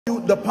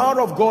The power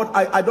of God,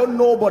 I don't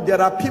know, but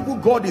there are people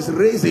God is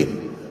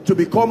raising to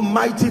become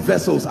mighty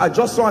vessels. I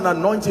just saw an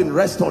anointing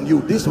rest on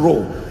you, this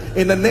role.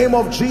 In the name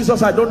of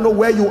Jesus, I don't know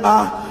where you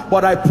are,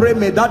 but I pray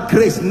may that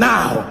grace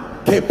now,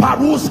 let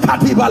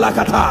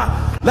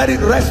it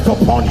rest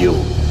upon you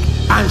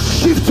and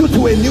shift you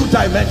to a new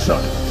dimension.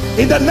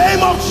 In the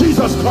name of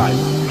Jesus Christ.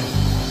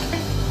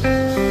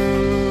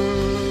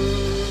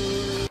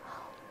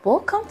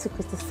 Welcome to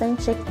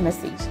Christocentric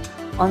Message.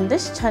 On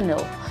this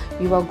channel,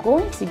 you are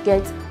going to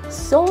get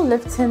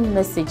soul-lifting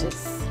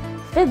messages,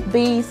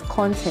 faith-based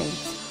content,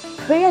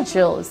 prayer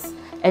drills,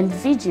 and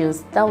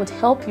videos that would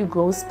help you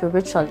grow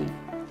spiritually.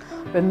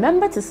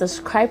 Remember to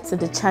subscribe to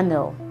the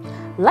channel,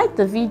 like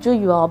the video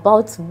you are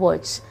about to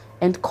watch,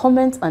 and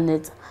comment on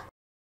it.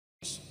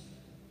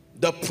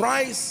 The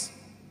price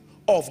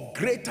of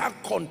greater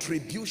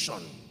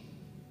contribution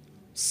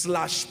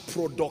 /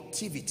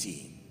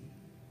 productivity.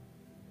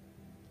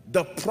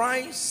 The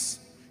price,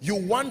 you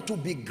want to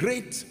be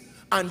great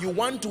and you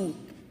want to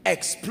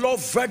explore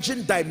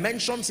virgin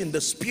dimensions in the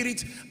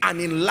spirit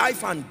and in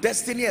life and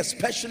destiny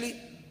especially.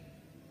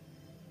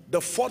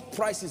 The fourth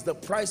price is the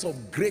price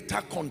of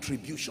greater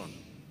contribution,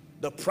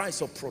 the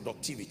price of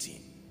productivity.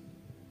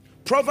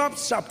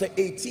 Proverbs chapter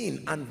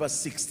 18 and verse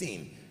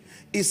 16,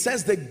 it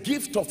says the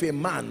gift of a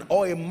man,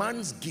 or a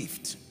man's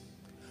gift,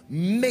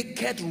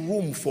 maketh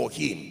room for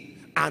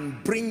him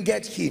and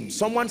bringeth him.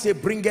 Someone say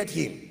bringeth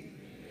him.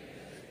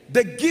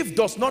 The gift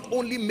does not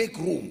only make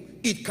room,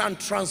 it can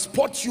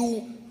transport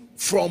you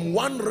from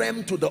one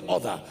realm to the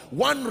other,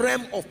 one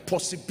realm of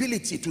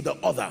possibility to the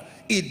other.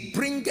 It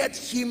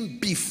bringeth him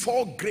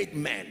before great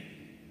men.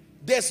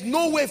 There's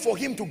no way for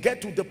him to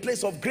get to the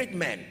place of great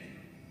men,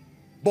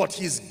 but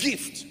his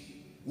gift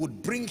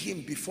would bring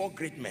him before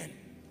great men.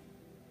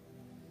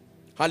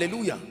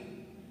 Hallelujah.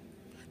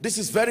 This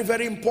is very,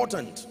 very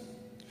important.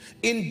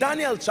 In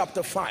Daniel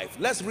chapter 5,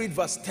 let's read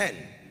verse 10.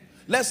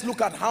 Let's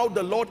look at how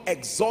the Lord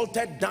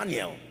exalted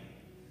Daniel.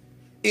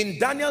 In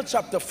Daniel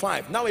chapter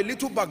 5, now a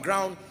little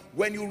background.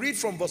 When you read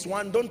from verse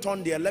 1, don't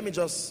turn there, let me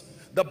just,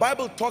 the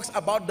Bible talks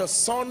about the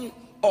son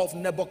of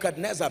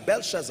Nebuchadnezzar,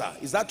 Belshazzar.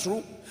 Is that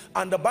true?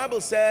 And the Bible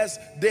says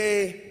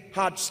they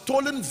had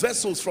stolen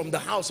vessels from the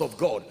house of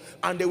God,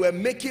 and they were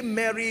making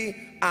merry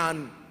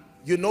and,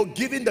 you know,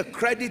 giving the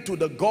credit to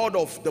the god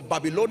of the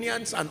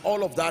Babylonians and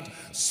all of that.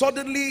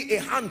 Suddenly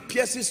a hand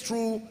pierces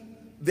through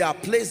their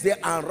place there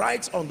and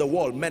writes on the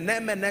wall,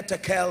 Mene Mene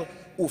Tekel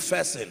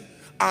Upharsin.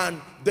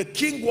 And the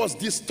king was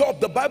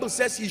disturbed. The Bible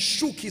says he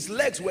shook, his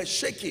legs were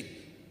shaking,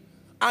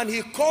 and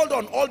he called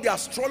on all the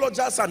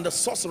astrologers and the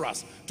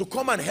sorcerers to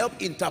come and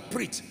help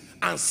interpret,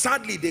 and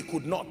sadly they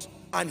could not,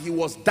 and he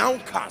was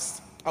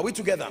downcast. Are we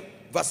together?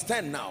 Verse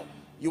 10 now,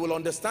 you will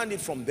understand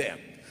it from there.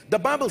 The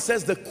Bible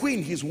says the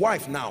queen, his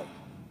wife now,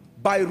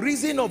 by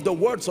reason of the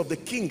words of the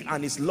king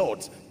and his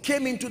lords,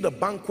 came into the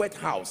banquet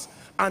house,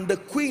 and the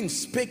queen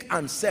spake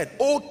and said,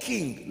 O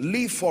king,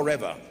 live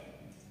forever.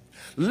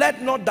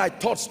 Let not thy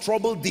thoughts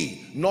trouble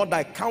thee, nor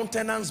thy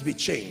countenance be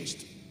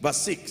changed. Verse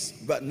 6,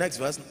 but next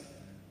verse.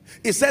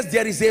 It says,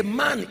 there is a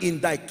man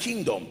in thy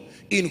kingdom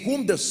in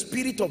whom the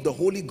spirit of the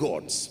holy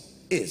gods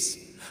is.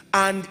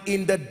 And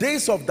in the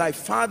days of thy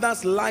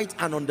father's light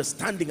and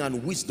understanding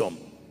and wisdom,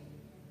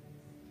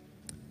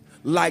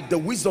 like the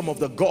wisdom of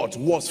the gods,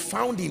 was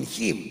found in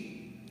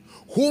him,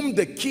 whom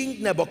the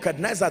king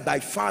Nebuchadnezzar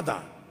thy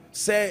father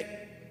said,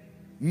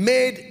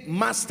 made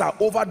master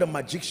over the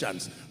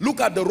magicians.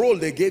 Look at the role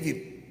they gave him.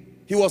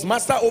 He was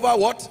master over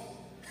what?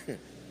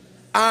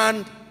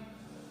 and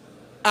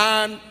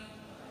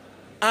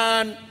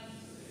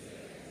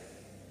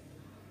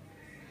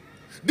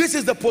this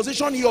is the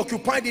position he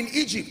occupied in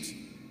Egypt.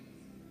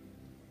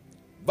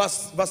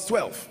 Verse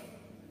 12.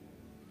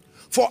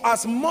 For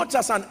as much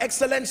as an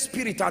excellent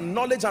spirit and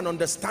knowledge and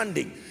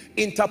understanding,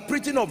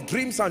 interpreting of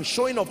dreams and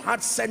showing of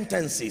hard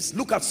sentences,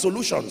 look at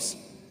solutions,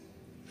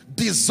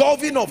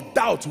 dissolving of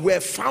doubt, were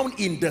found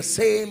in the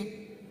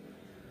same.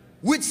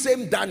 Which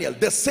same Daniel?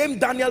 The same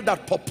Daniel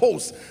that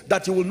proposed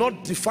that he will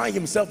not defile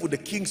himself with the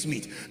king's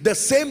meat. The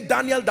same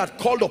Daniel that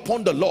called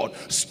upon the Lord.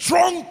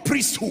 Strong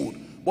priesthood.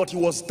 But he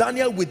was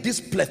Daniel with this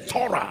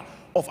plethora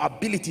of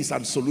abilities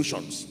and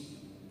solutions.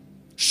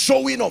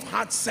 Showing of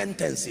hard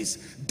sentences,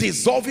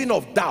 dissolving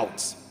of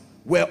doubts,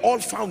 were all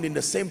found in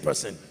the same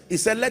person. He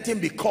said, let him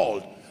be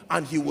called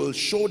and he will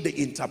show the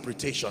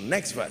interpretation.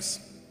 Next verse.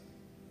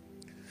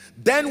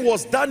 Then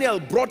was Daniel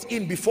brought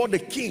in before the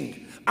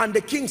king, and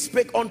the king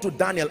spake unto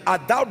Daniel,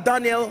 art thou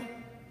Daniel?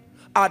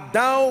 Art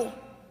thou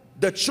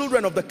the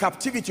children of the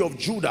captivity of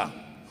Judah,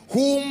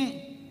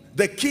 whom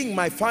the king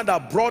my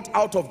father brought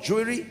out of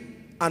Jewry?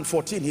 And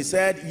 14, he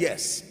said,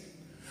 yes.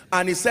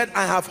 And he said,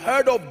 I have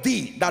heard of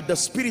thee that the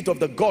spirit of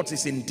the gods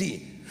is in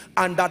thee,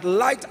 and that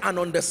light and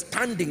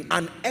understanding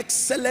and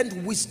excellent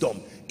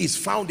wisdom is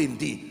found in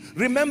thee.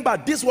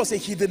 Remember, this was a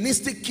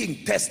heathenistic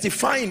king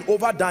testifying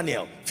over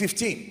Daniel.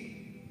 15.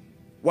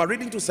 We're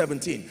reading to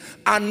 17.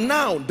 And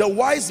now the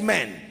wise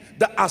men,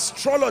 the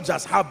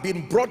astrologers, have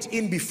been brought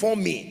in before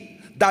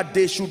me, that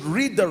they should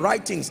read the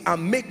writings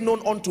and make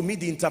known unto me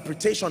the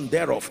interpretation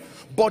thereof.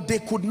 But they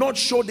could not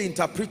show the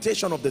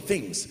interpretation of the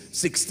things.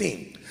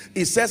 16.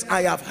 It says,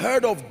 I have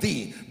heard of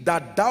thee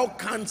that thou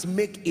canst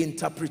make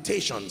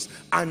interpretations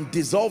and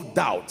dissolve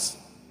doubts.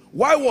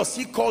 Why was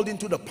he called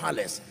into the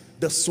palace?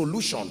 The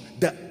solution,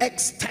 the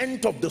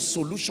extent of the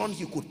solution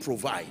he could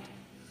provide.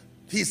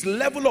 His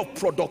level of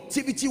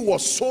productivity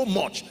was so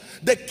much.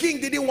 The king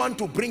didn't want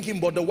to bring him,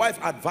 but the wife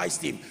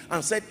advised him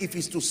and said, if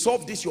it's to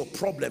solve this your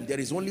problem, there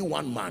is only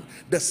one man.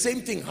 The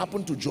same thing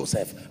happened to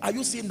Joseph. Are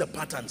you seeing the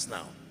patterns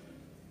now?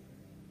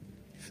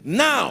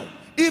 Now,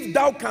 if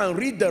thou can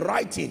read the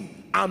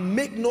writing and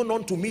make known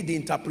unto me the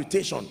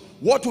interpretation,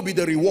 what will be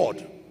the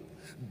reward?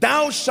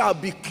 Thou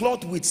shalt be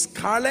clothed with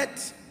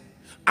scarlet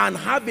and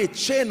have a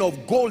chain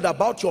of gold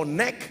about your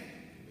neck,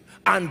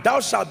 and thou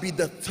shalt be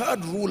the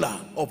third ruler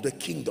of the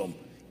kingdom.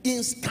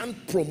 Instant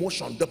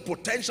promotion, the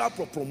potential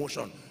for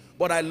promotion.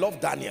 But I love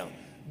Daniel.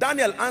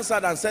 Daniel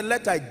answered and said,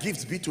 let thy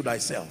gifts be to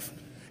thyself.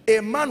 A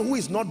man who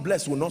is not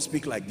blessed will not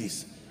speak like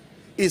this.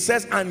 It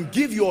says, and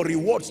give your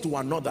rewards to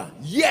another.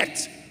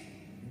 Yet,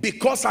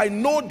 because I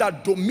know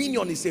that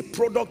dominion is a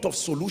product of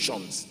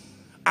solutions,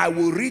 I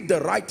will read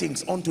the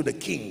writings unto the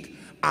king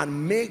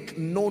and make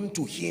known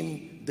to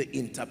him the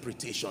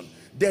interpretation.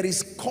 There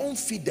is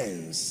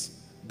confidence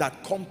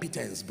that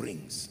competence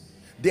brings.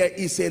 There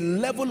is a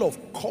level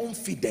of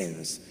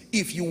confidence.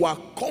 If you are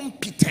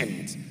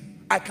competent,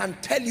 I can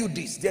tell you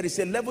this, there is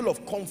a level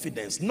of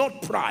confidence,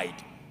 not pride.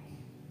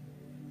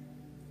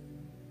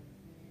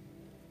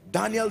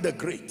 Daniel the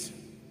Great,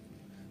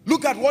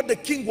 look at what the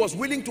king was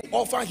willing to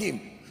offer him.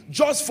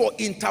 Just for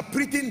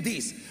interpreting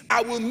this,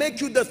 I will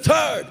make you the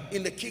third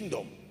in the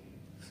kingdom.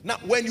 Now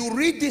when you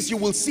read this, you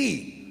will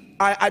see,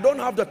 I don't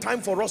have the time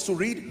for us to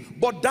read,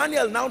 but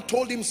Daniel now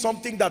told him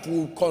something that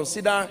we'll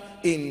consider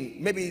in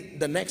maybe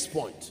the next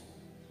point.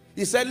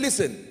 He said,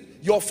 listen,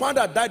 your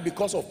father died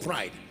because of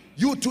pride.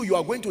 You too, you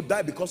are going to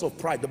die because of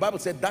pride. The Bible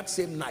said that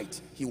same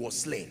night he was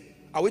slain.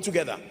 Are we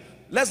together?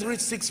 Let's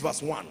read 6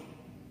 verse 1.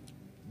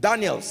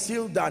 Daniel,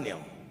 still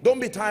Daniel.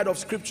 Don't be tired of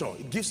scripture.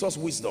 It gives us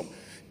wisdom.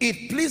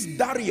 It pleased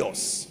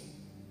Darius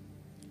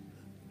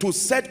to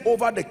set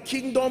over the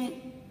kingdom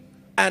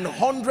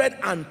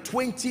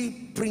 120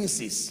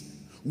 princes,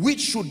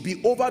 which should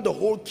be over the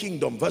whole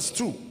kingdom. Verse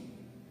 2.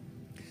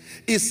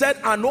 He said,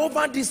 and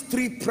over these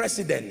 3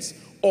 presidents,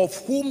 of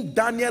whom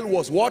Daniel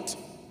was what?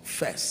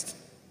 First.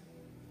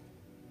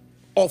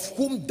 Of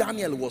whom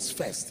Daniel was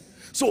first.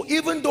 So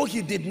even though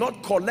he did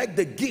not collect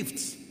the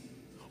gifts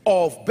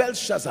of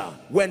Belshazzar,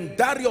 when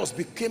Darius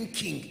became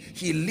king,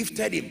 he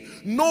lifted him.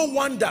 No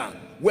wonder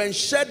when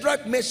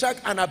Shadrach, Meshach,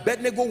 and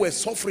Abednego were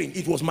suffering,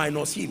 it was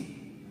minus him.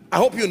 I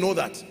hope you know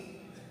that.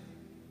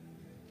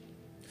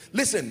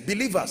 Listen,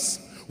 believers,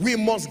 we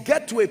must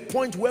get to a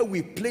point where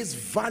we place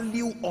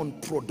value on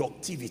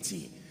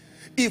productivity.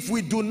 If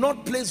we do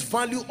not place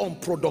value on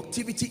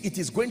productivity, it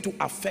is going to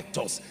affect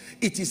us.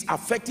 It is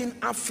affecting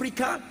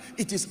Africa.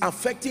 It is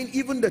affecting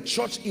even the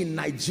church in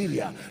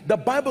Nigeria. The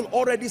Bible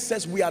already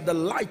says we are the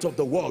light of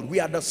the world.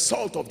 We are the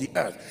salt of the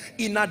earth.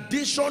 In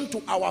addition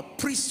to our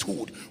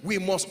priesthood, we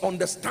must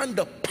understand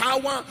the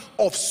power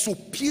of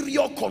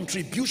superior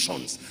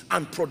contributions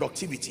and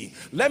productivity.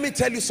 Let me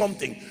tell you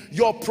something.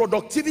 Your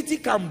productivity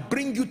can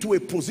bring you to a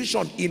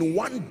position in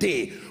one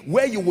day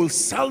where you will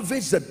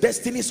salvage the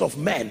destinies of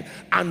men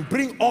and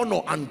bring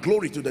honor and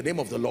glory to the name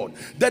of the Lord.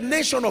 The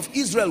nation of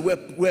Israel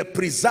were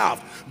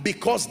preserved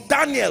because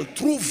Daniel,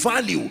 through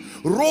value,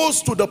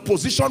 rose to the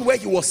position where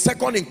he was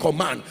second in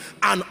command,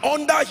 and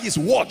under his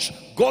watch,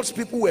 God's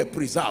people were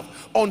preserved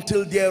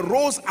until there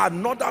rose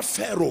another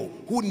Pharaoh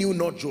who knew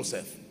not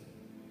Joseph.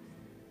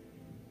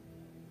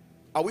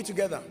 Are we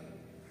together?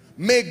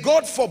 May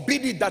God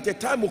forbid it that a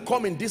time will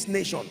come in this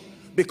nation,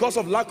 because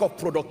of lack of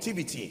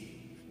productivity,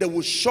 they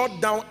will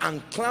shut down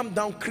and clamp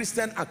down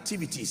Christian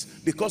activities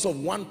because of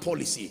one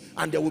policy,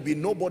 and there will be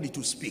nobody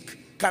to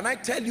speak. Can I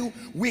tell you,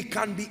 we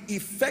can be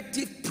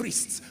effective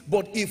priests,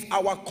 but if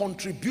our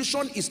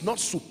contribution is not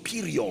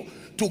superior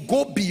to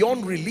go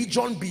beyond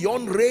religion,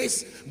 beyond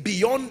race,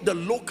 beyond the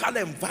local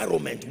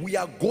environment, we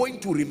are going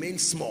to remain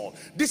small.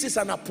 This is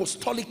an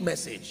apostolic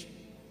message.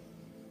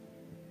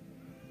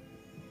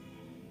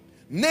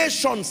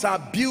 Nations are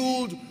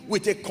built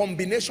with a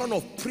combination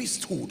of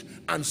priesthood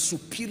and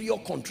superior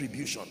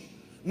contribution.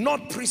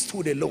 Not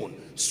priesthood alone,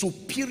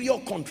 superior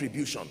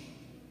contribution.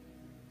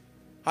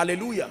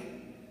 Hallelujah.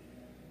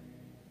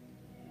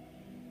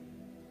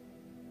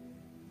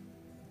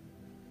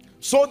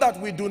 So that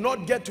we do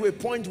not get to a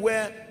point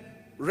where,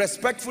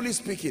 respectfully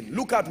speaking,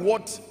 look at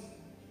what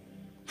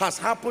has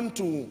happened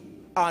to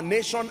our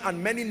nation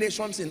and many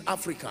nations in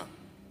Africa.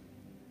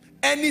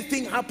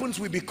 Anything happens,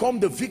 we become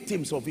the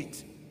victims of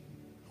it.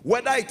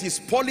 Whether it is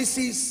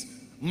policies,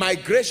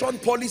 migration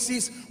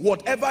policies,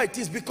 whatever it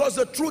is, because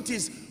the truth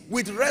is,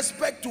 with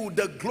respect to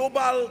the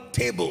global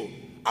table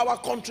Our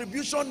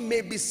contribution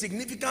may be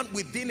significant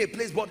within a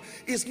place, but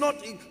it's not.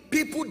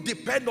 People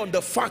depend on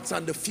the facts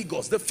and the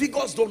figures. The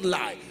figures don't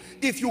lie.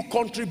 If you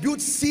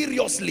contribute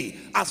seriously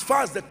as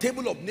far as the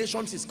table of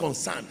nations is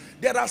concerned,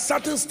 there are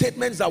certain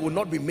statements that will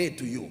not be made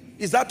to you.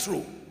 Is that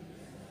true?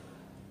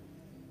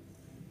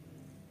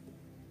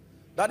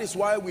 That is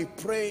why we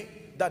pray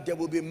that there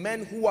will be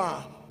men who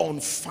are on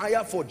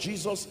fire for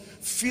Jesus,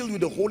 filled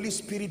with the Holy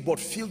Spirit, but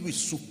filled with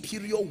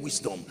superior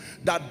wisdom,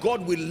 that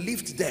God will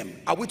lift them.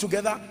 Are we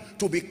together?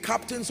 To be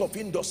captains of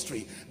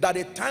industry. That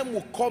a time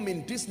will come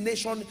in this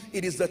nation,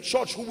 it is the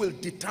church who will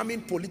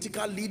determine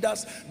political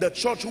leaders, the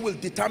church who will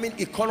determine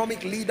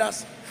economic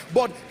leaders.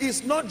 But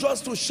it's not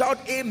just to shout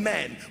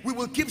amen. We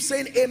will keep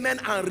saying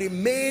amen and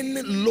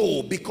remain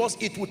low, because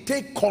it will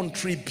take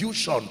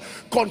contribution.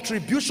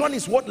 Contribution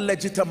is what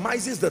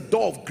legitimizes the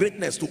door of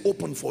greatness to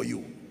open for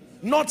you.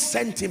 Not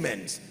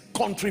sentiments,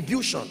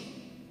 contribution.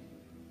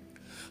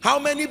 How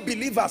many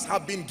believers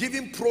have been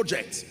given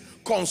projects,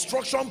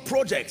 construction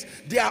projects?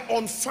 They are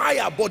on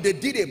fire, but they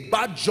did a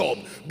bad job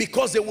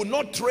because they will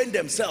not train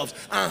themselves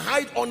and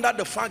hide under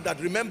the fact that,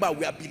 remember,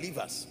 we are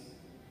believers.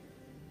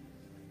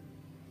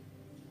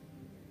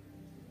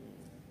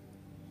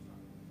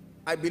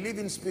 I believe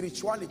in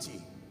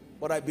spirituality,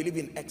 but I believe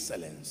in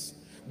excellence.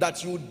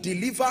 That you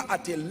deliver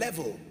at a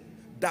level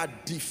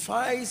that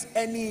defies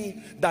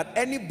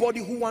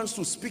anybody who wants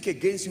to speak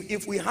against you.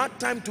 If we had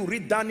time to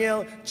read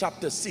Daniel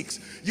chapter 6,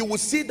 you will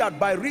see that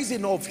by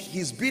reason of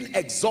his being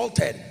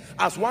exalted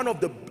as one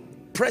of the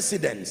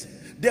presidents,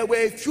 there were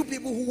a few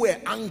people who were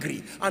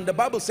angry, and the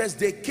Bible says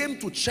they came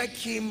to check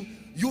him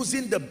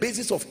using the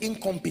basis of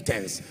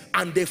incompetence,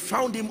 and they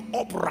found him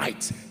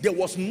upright. There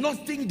was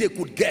nothing they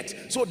could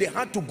get, so they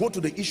had to go to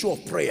the issue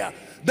of prayer.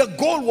 The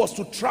goal was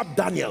to trap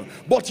Daniel,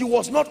 but he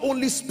was not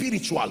only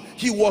spiritual,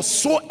 he was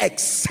so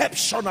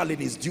exceptional in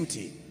his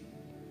duty.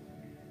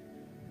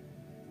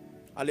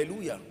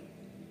 Hallelujah.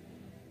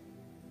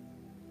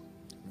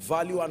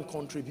 Value and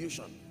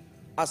contribution.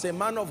 As a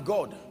man of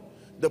God,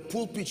 the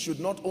pulpit should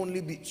not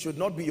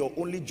be your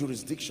only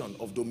jurisdiction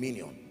of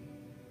dominion.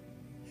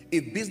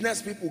 If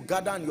business people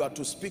gather and you are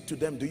to speak to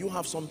them, do you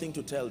have something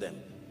to tell them?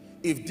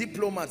 If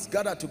diplomats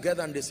gather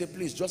together and they say,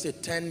 please, just a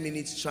 10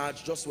 minutes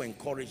charge just to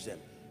encourage them,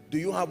 do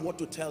you have what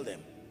to tell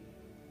them?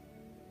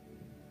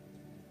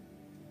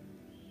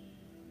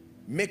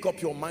 Make up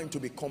your mind to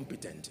be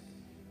competent.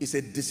 It's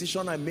a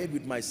decision I made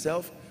with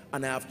myself,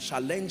 and I have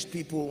challenged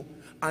people.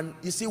 And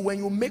you see, when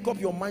you make up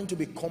your mind to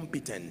be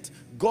competent,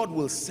 God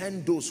will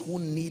send those who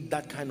need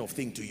that kind of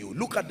thing to you.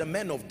 Look at the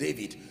men of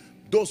David.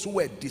 Those who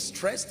were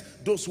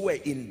distressed, those who were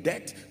in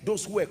debt,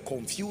 those who were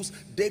confused,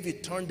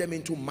 David turned them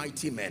into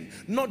mighty men.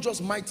 Not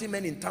just mighty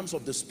men in terms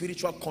of the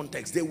spiritual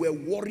context, they were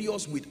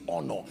warriors with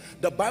honor.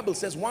 The Bible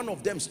says one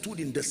of them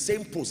stood in the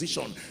same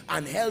position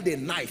and held a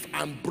knife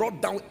and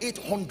brought down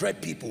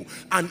 800 people.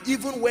 And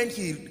even when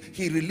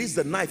he released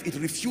the knife, it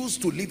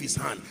refused to leave his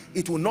hand.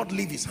 It will not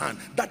leave his hand.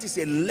 That is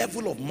a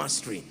level of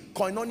mastery.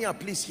 Koinonia,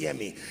 please hear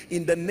me.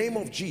 In the name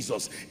of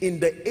Jesus, in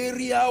the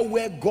area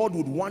where God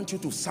would want you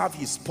to serve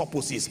his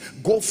purposes,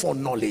 go for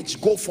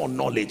knowledge. Go for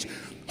knowledge.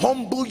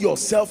 Humble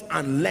yourself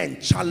and learn.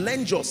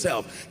 Challenge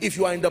yourself. If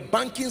you are in the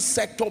banking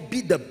sector,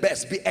 be the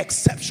best. Be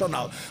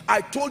exceptional.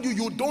 I told you,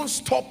 you don't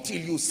stop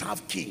till you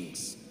serve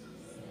kings.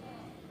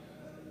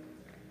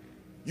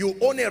 You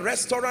own a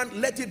restaurant,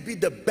 let it be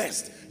the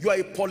best. You are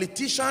a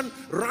politician,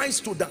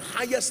 rise to the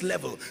highest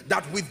level,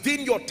 that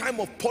within your time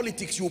of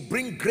politics you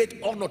bring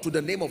great honor to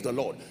the name of the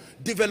Lord.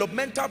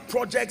 Developmental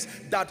projects,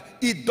 that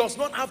it does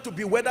not have to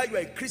be whether you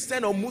are a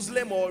Christian or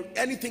Muslim or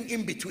anything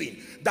in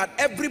between, that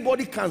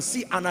everybody can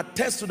see and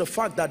attest to the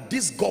fact that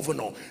this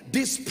governor,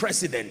 this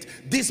president,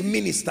 this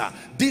minister,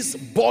 this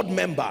board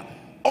member,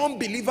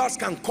 unbelievers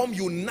can come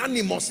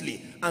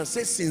unanimously and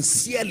say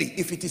sincerely,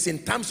 if it is in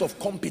terms of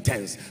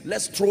competence,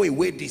 let's throw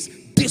away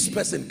this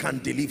person can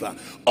deliver.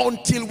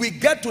 Until we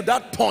get to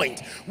that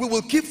point, we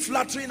will keep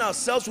flattering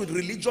ourselves with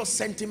religious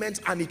sentiments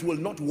and it will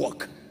not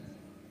work.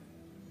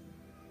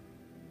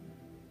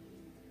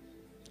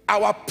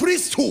 Our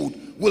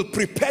priesthood will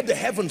prepare the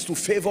heavens to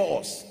favor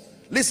us.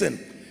 Listen,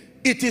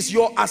 it is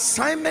your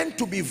assignment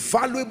to be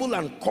valuable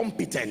and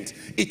competent.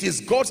 It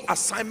is God's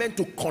assignment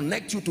to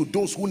connect you to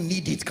those who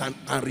need it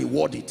and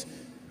reward it.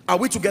 Are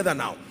we together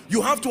now?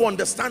 You have to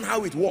understand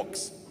how it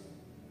works.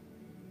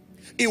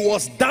 It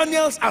was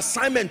Daniel's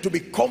assignment to be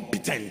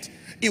competent.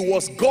 It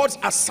was God's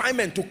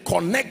assignment to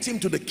connect him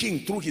to the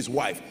king through his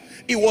wife.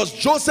 It was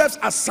Joseph's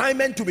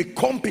assignment to be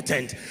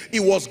competent.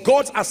 It was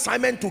God's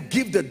assignment to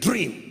give the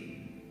dream.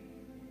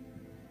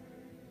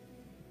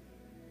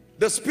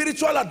 The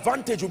spiritual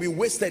advantage will be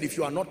wasted if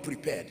you are not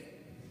prepared.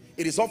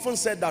 It is often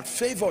said that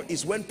favor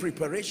is when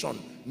preparation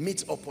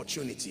meets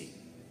opportunity.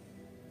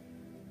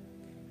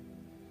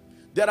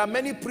 There are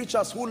many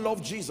preachers who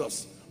love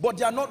Jesus, but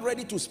they are not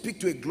ready to speak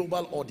to a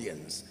global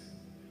audience.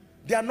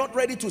 They are not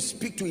ready to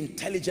speak to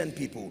intelligent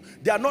people.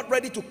 They are not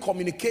ready to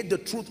communicate the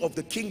truth of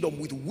the kingdom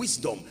with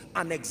wisdom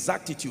and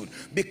exactitude,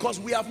 because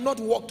we have not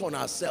worked on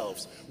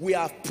ourselves. We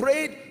have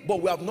prayed,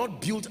 but we have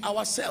not built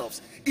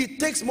ourselves. It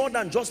takes more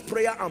than just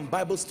prayer and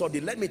Bible study.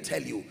 Let me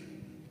tell you,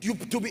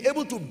 to be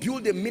able to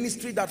build a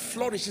ministry that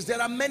flourishes,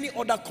 there are many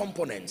other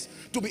components.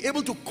 To be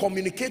able to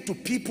communicate to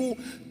people,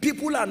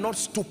 people are not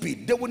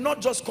stupid. They will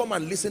not just come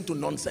and listen to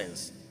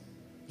nonsense.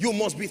 You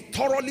must be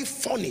thoroughly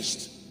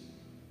furnished,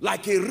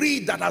 like a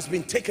reed that has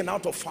been taken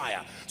out of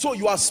fire. So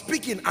you are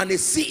speaking and a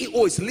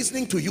CEO is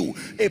listening to you.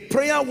 A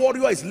prayer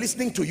warrior is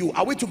listening to you.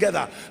 Are we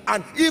together?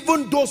 And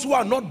even those who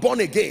are not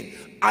born again,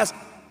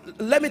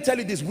 let me tell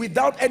you this,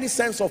 without any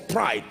sense of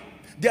pride,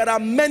 there are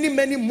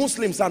many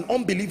Muslims and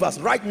unbelievers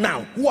right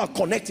now who are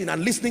connecting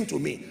and listening to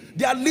me.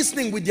 They are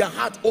listening with their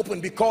heart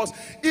open, because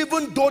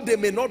even though they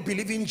may not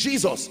believe in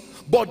Jesus,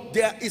 but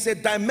there is a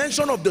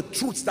dimension of the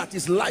truths that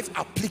is life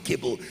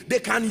applicable. They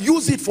can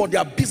use it for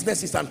their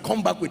businesses and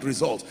come back with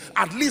results.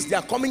 At least they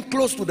are coming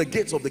close to the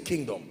gates of the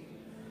kingdom.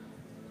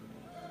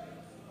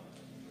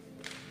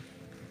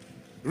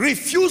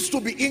 Refuse to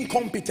be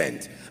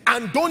incompetent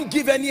and don't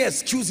give any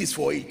excuses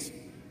for it.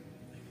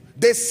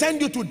 They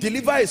send you to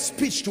deliver a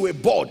speech to a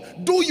board.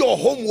 Do your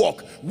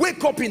homework.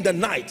 Wake up in the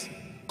night.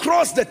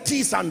 Cross the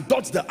T's and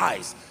dot the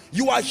I's.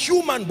 You are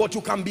human, but you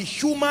can be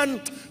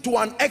human to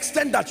an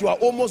extent that you are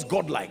almost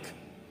godlike.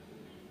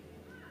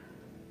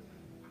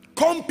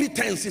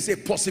 Competence is a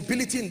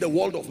possibility in the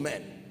world of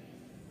men.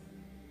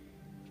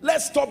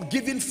 Let's stop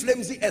giving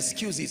flimsy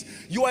excuses.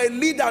 You are a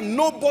leader.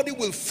 Nobody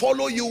will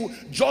follow you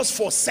just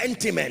for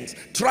sentiment,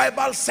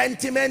 tribal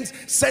sentiments,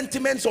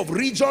 sentiments of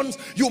regions.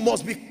 You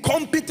must be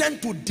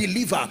competent to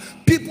deliver.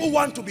 People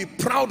want to be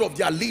proud of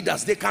their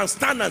leaders. They can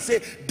stand and say,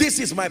 this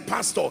is my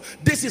pastor,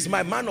 this is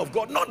my man of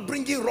God. Not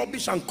bringing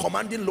rubbish and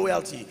commanding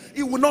loyalty.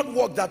 It will not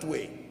work that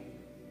way.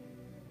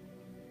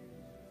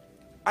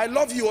 I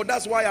love you,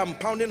 that's why I'm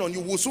pounding on you.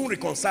 We'll soon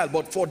reconcile,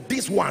 but for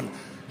this one,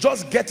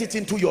 just get it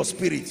into your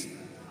spirit.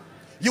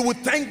 You will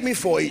thank me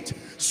for it.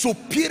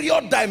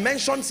 Superior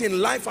dimensions in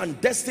life and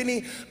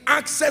destiny,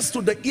 access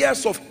to the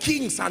ears of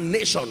kings and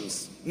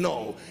nations.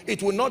 No,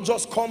 it will not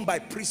just come by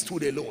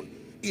priesthood alone.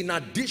 In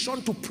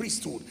addition to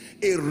priesthood,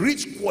 a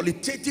rich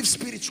qualitative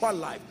spiritual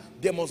life,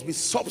 there must be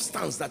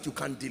substance that you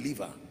can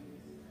deliver.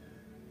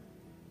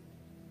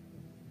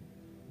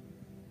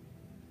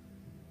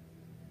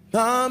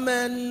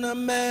 Amen,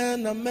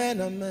 amen,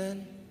 amen,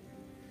 amen.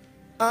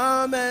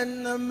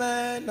 Amen,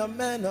 amen,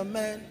 amen,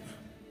 amen.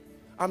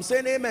 I'm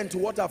saying amen to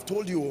what I've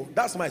told you.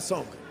 That's my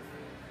song.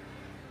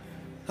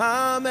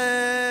 Amen.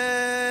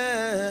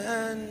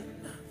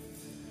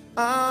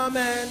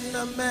 Amen,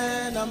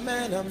 amen,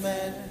 amen,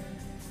 amen.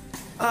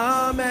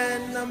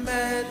 Amen,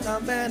 amen,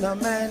 amen,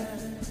 amen.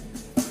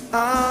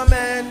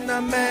 Amen,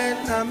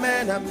 amen,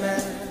 amen,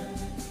 amen.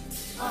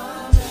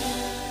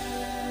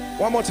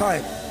 One more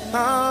time.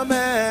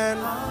 Amen.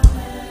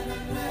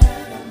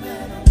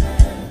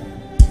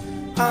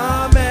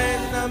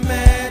 Amen,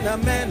 amen,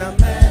 amen,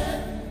 amen.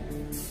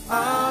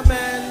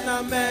 Amen,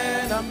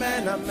 amen,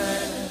 amen,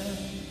 amen.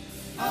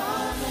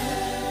 Amen.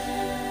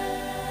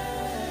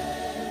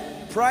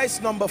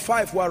 Price number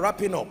 5, we're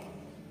wrapping up.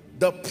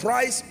 The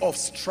price of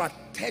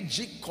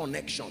strategic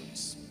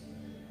connections.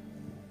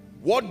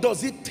 What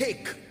does it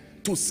take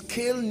to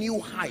scale new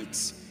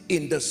heights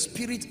in the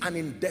spirit and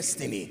in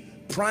destiny?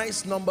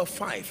 Price number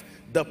 5,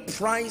 the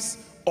price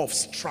of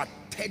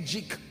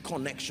strategic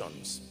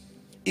connections.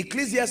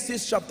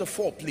 Ecclesiastes chapter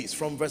 4, please,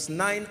 from verse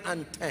 9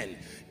 and 10.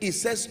 It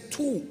says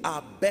 2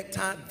 are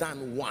better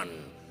than 1.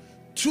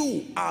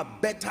 2 are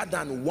better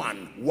than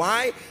 1.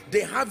 Why?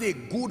 They have a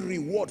good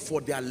reward for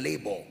their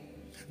labor.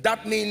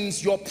 That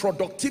means your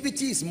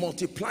productivity is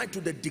multiplied to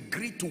the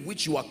degree to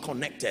which you are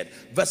connected.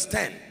 Verse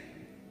 10.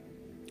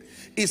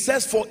 It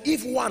says, for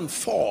if one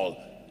fall,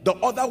 the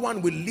other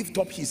one will lift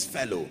up his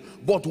fellow.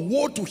 But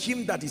woe to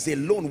him that is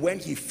alone when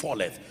he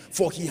falleth,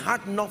 for he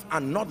had not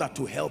another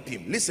to help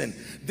him. Listen,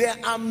 there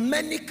are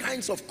many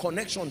kinds of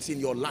connections in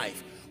your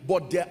life,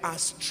 but there are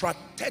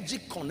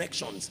strategic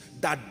connections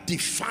that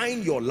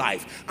define your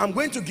life. I'm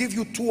going to give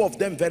you 2 of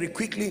them very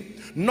quickly.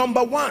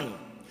 Number 1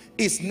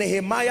 is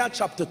Nehemiah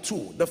chapter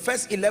 2. The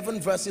first 11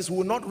 verses, we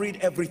will not read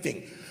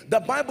everything. The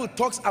Bible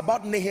talks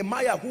about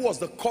Nehemiah, who was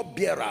the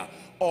cupbearer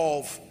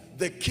of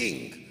the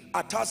king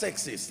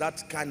Artaxerxes,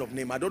 that kind of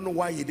name. I don't know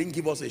why he didn't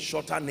give us a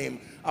shorter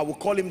name. I will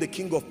call him the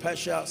king of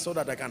Persia so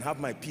that I can have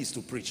my peace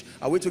to preach.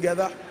 Are we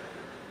together?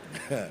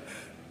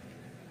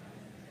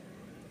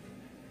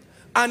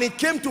 And it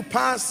came to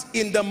pass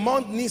in the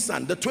month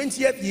Nisan, the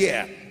 20th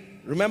year,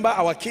 remember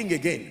our king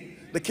again,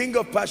 the king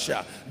of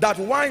Persia, that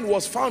wine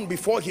was found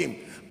before him,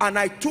 and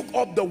I took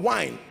up the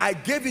wine, I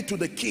gave it to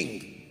the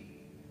king.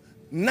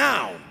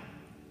 Now,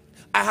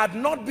 I had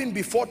not been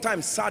before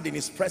time sad in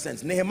his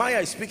presence.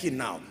 Nehemiah is speaking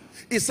now.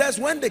 It says,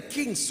 when the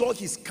king saw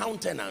his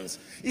countenance,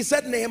 he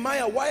said,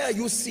 Nehemiah, why are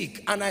you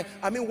sick? And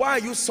I mean, why are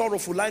you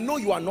sorrowful? I know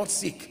you are not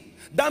sick.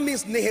 That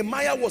means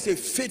Nehemiah was a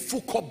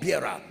faithful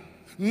cupbearer.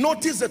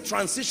 Notice the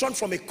transition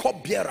from a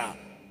cupbearer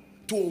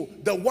to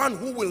the one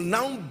who will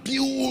now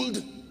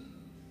build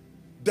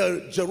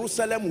the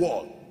Jerusalem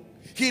wall.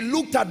 He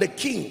looked at the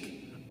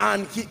king,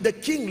 and the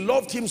king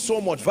loved him so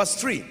much. Verse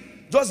 3,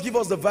 just give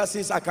us the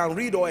verses. I can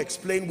read or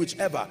explain,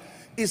 whichever.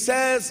 It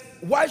says,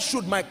 why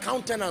should my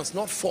countenance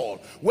not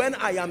fall when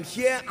I am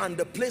here and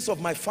the place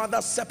of my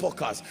father's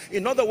sepulchres?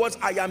 In other words,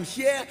 I am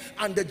here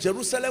and the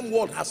Jerusalem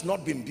wall has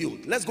not been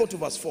built. Let's go to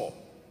verse 4.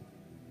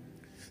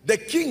 The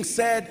king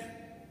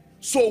said,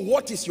 so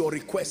what is your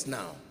request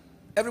now?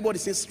 Everybody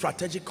says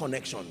strategic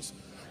connections.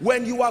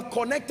 When you are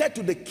connected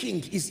to the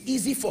king, it's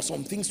easy for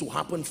some things to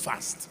happen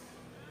fast.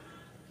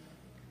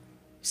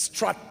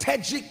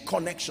 Strategic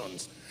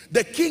connections.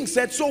 The king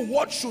said, so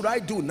what should I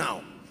do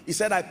now? He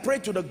said, I pray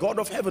to the God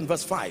of heaven.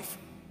 Verse 5.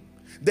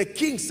 The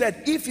king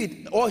said, he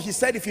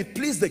said, if it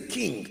please the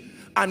king,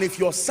 and if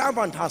your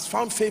servant has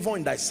found favor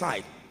in thy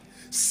sight,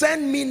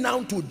 send me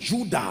now to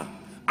Judah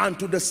and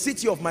to the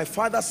city of my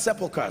father's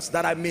sepulchres,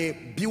 that I may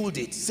build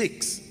it.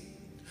 6.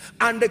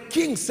 And the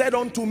king said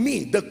unto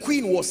me, the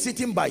queen was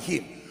sitting by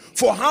him,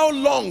 for how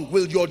long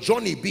will your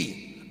journey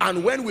be,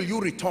 and when will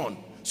you return?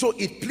 So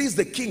it pleased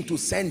the king to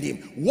send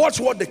him. Watch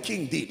what the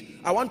king did.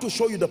 I want to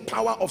show you the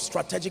power of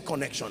strategic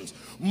connections.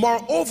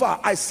 Moreover,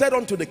 I said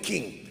unto the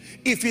king,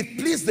 if it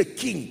please the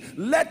king,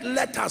 let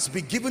letters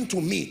be given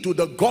to me, to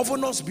the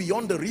governors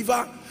beyond the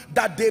river,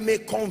 that they may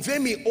convey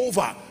me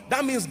over.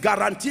 That means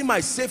guarantee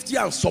my safety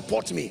and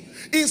support me.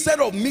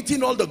 Instead of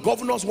meeting all the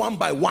governors one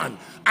by one,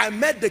 I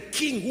met the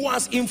king who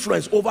has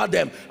influence over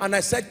them, and I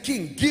said,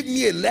 king, give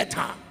me a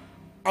letter.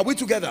 Are we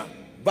together?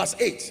 Verse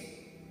 8.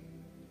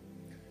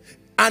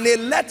 And a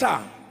letter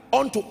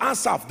unto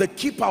Asaph, the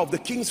keeper of the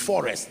king's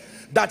forest,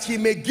 that he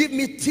may give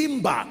me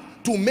timber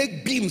to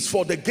make beams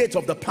for the gate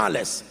of the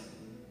palace,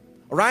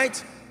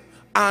 right,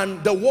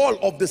 and the wall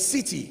of the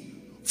city,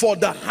 for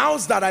the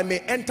house that I may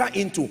enter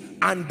into.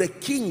 And the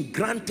king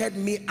granted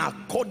me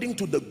according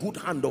to the good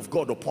hand of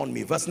God upon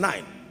me. Verse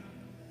 9.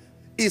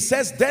 It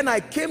says, then I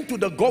came to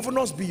the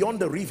governors beyond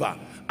the river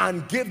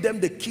and gave them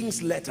the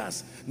king's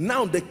letters.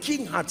 Now the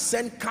king had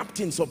sent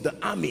captains of the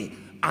army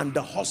and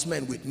the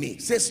horsemen with me.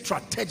 Say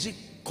strategic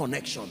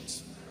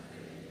connections.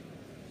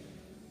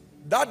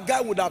 That guy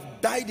would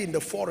have died in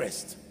the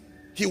forest.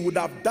 He would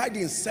have died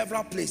in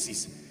several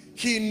places.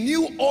 He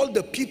knew all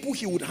the people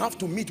he would have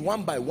to meet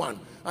one by one.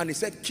 And he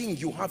said, king,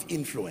 you have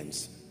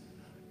influence.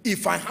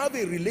 If I have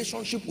a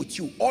relationship with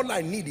you, all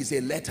I need is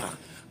a letter.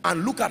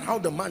 And look at how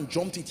the man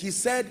jumped it. He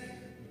said,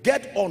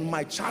 get on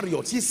my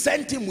chariot. He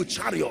sent him with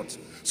chariots.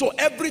 So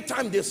every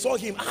time they saw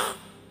him,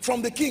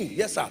 from the king,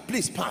 yes sir,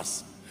 please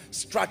pass.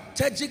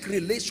 Strategic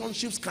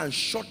relationships can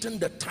shorten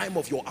the time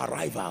of your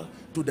arrival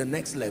to the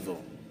next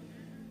level.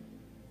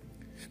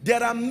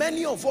 There are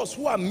many of us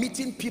who are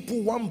meeting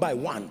people one by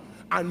one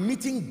and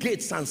meeting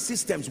gates and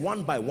systems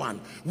one by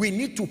one. We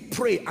need to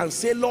pray and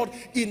say, Lord,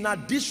 in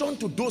addition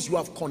to those you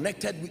have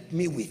connected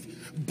me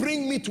with,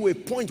 bring me to a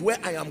point where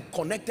I am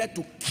connected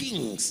to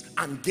kings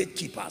and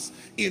gatekeepers.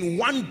 In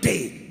one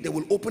day, they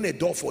will open a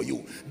door for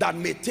you that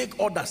may take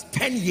others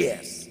 10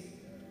 years.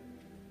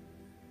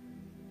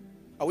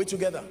 Are we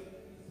together?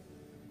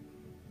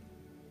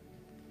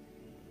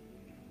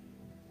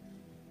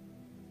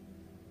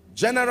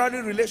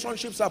 Generally,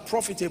 relationships are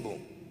profitable,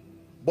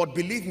 but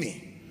believe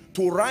me,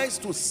 to rise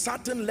to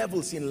certain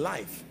levels in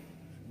life,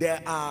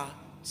 there are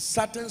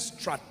certain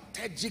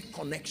strategic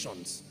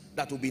connections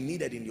that will be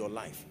needed in your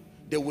life.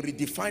 They will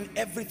redefine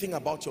everything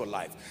about your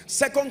life.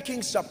 2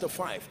 Kings chapter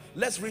 5,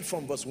 let's read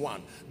from verse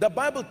 1. The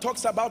Bible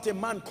talks about a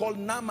man called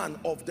Naaman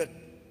of the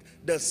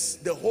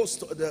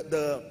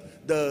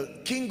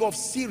king of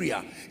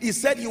Syria. He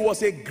said he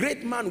was a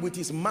great man with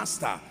his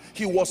master.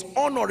 He was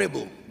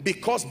honorable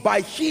because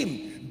by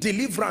him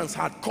deliverance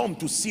had come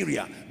to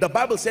Syria. The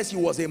Bible says he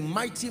was a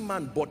mighty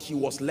man, but he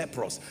was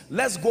leprous.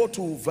 Let's go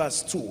to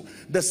verse 2.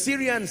 The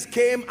Syrians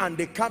came and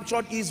they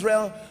captured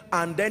Israel,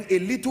 and then a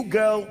little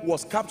girl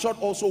was captured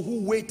also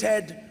who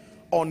waited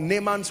on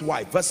Naaman's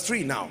wife. Verse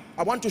 3 now.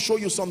 I want to show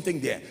you something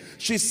there.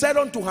 She said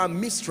unto her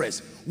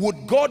mistress,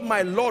 would God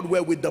my Lord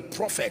were with the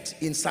prophet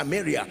in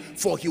Samaria,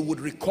 for he would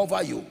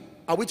recover you.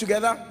 Are we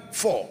together?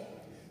 4.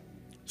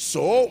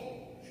 So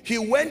he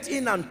went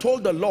in and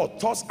told the Lord,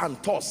 thus and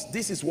thus,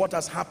 this is what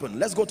has happened.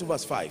 Let's go to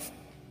verse 5.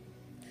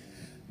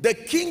 The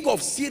king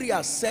of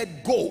Syria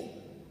said, go.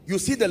 You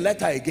see the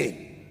letter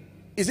again.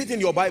 Is it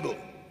in your Bible?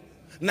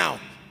 Now,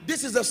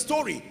 this is the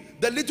story.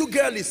 The little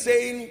girl is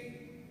saying,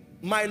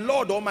 my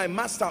Lord or my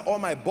master or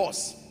my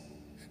boss,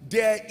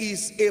 there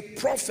is a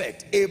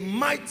prophet, a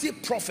mighty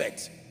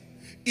prophet.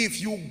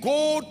 If you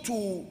go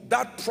to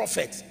that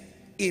prophet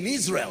in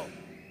Israel,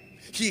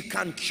 he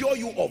can cure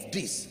you of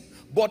this.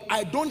 But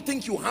I don't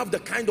think you have the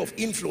kind of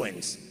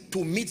influence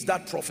to meet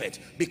that prophet,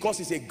 because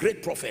he's a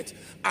great prophet.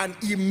 And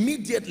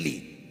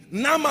immediately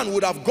Naaman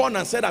would have gone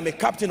and said, I'm a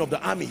captain of the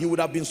army. He would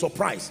have been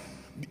surprised.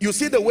 You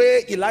see the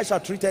way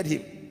Elisha treated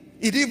him.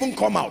 It didn't even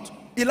come out.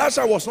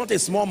 Elisha was not a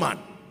small man.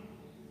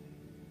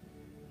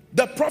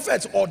 The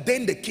prophets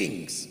ordained the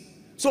kings.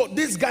 So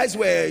these guys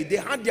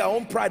they had their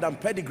own pride and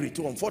pedigree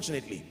too,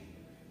 unfortunately.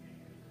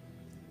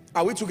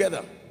 Are we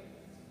together?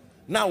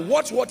 Now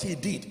watch what he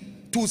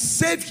did to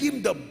save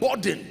him the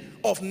burden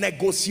of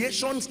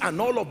negotiations and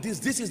all of this.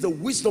 This is the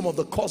wisdom of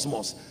the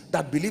cosmos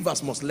that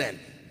believers must learn.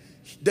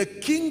 The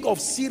king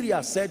of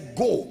Syria said,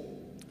 go,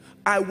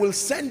 I will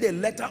send a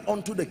letter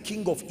unto the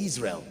king of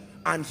Israel.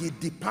 And he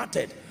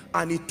departed,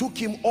 and he took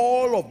him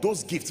all of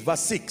those gifts. Verse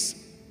 6.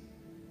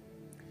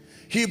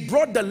 He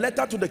brought the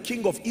letter to the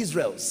king of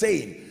Israel,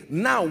 saying,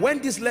 now when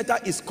this letter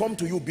is come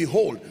to you,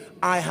 behold,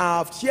 I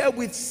have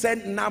herewith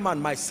sent Naaman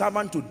my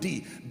servant to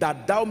thee,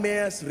 that thou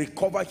mayest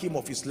recover him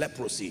of his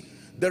leprosy.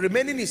 The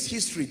remaining is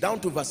history down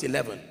to verse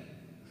 11.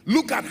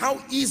 Look at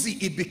how easy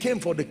it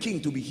became for the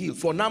king to be healed,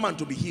 for Naaman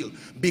to be healed,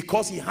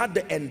 because he had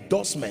the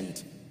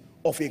endorsement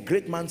of a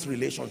great man's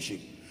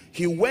relationship.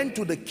 He went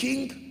to the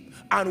king,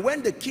 and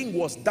when the king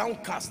was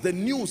downcast, the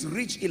news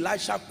reached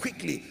Elisha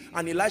quickly,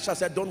 and Elisha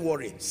said, don't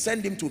worry,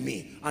 send him to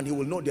me, and he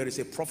will know there is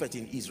a prophet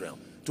in Israel.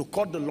 To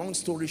cut the long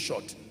story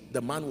short,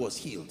 the man was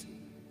healed.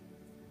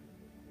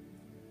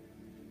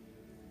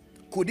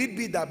 Could it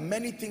be that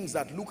many things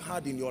that look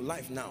hard in your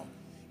life now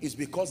is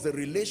because the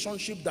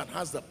relationship that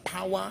has the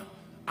power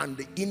and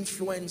the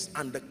influence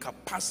and the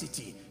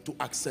capacity to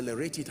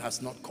accelerate it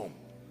has not come?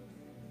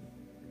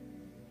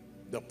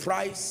 The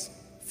price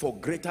for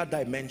greater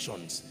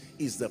dimensions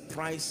is the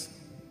price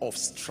of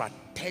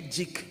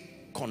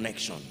strategic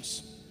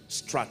connections.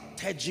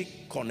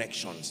 Strategic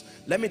connections.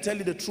 Let me tell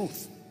you the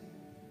truth.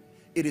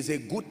 It is a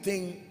good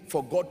thing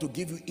for God to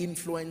give you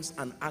influence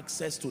and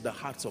access to the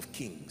hearts of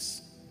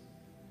kings,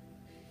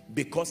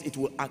 because it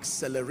will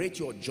accelerate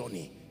your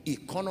journey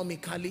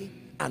economically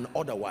and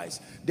otherwise.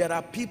 There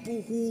are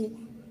people who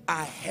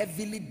are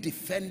heavily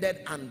defended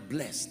and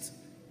blessed.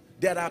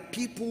 There are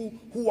people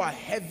who are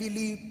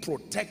heavily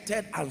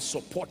protected and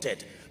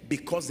supported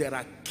because there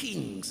are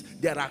kings,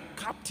 there are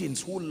captains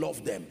who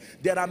love them.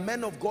 There are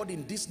men of God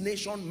in this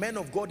nation, men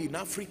of God in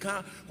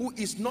Africa, who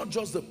is not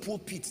just the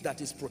pulpit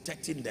that is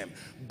protecting them.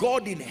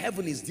 God in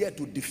heaven is there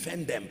to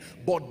defend them,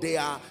 but they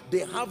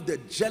have the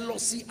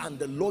jealousy and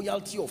the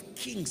loyalty of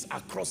kings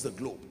across the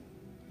globe.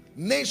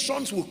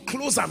 Nations will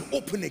close and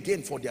open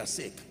again for their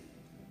sake.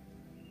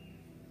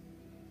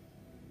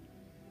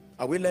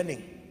 Are we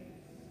learning?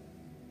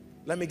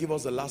 Let me give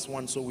us the last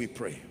one so we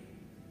pray.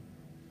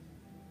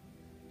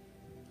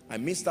 I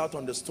missed out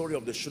on the story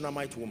of the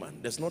Shunammite woman.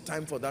 There's no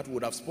time for that. We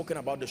would have spoken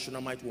about the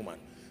Shunammite woman.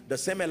 The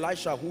same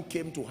Elisha who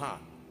came to her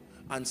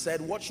and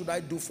said, what should I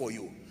do for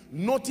you?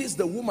 Notice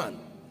the woman,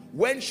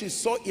 when she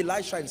saw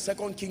Elisha in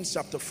 2 Kings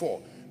chapter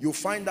 4, you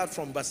find that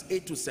from verse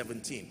 8 to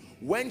 17.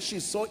 When she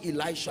saw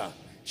Elisha,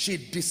 she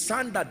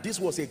discerned that this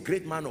was a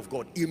great man of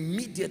God.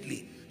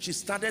 Immediately, she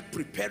started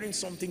preparing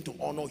something to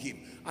honor him.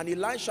 And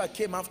Elisha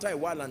came after a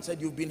while and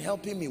said, you've been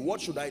helping me. What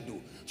should I do?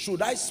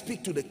 Should I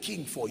speak to the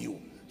king for you?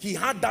 He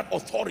had that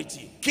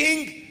authority.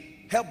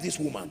 King, help this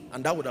woman.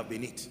 And that would have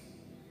been it.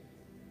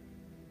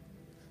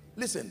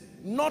 Listen,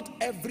 not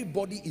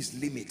everybody is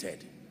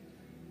limited.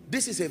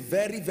 This is a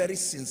very, very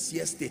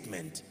sincere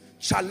statement.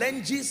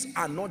 Challenges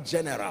are not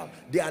general.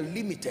 They are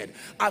limited.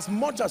 As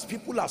much as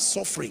people are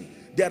suffering,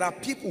 there are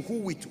people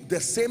who with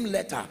the same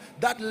letter,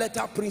 that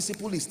letter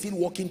principle is still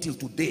working till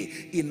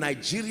today in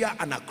Nigeria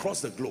and across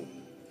the globe.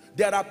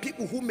 There are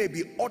people who may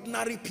be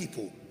ordinary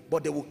people,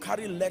 but they will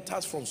carry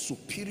letters from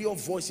superior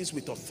voices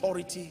with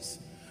authorities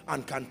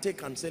and can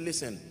take and say,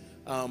 listen,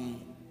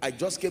 I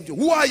just came to you.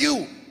 Who are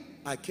you?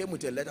 I came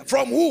with a letter.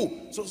 From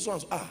who? So,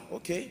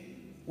 okay.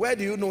 Where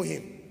do you know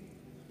him?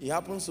 He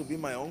happens to be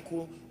my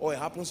uncle, or he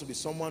happens to be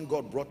someone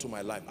God brought to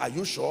my life. Are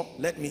you sure?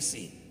 Let me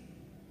see.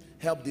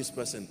 Help this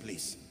person,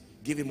 please.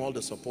 Give him all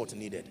the support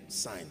needed.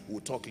 Sign. We'll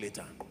talk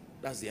later.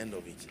 That's the end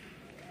of it.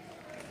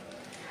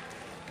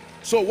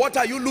 So what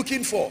are you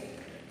looking for?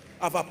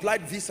 I've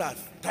applied visa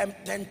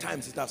 10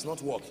 times. It has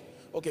not worked.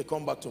 Okay,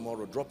 come back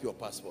tomorrow. Drop your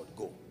passport.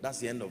 Go. That's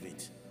the end of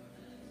it.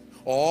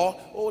 Or,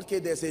 okay,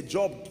 there's a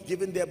job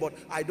given there, but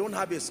I don't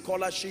have a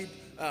scholarship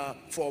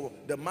for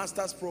the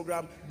master's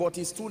program, but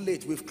it's too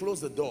late. We've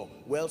closed the door.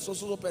 Well,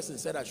 so person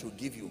said I should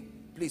give you.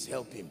 Please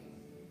help him.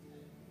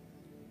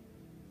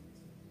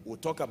 We'll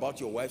talk about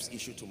your wife's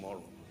issue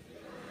tomorrow.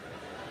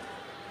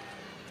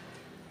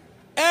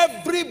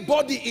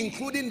 Everybody,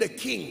 including the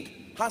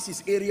king, has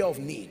his area of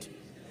need.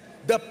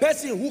 The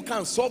person who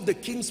can solve the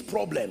king's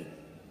problem,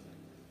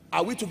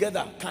 are we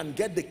together, can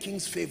get the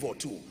king's favor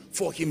too,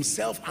 for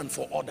himself and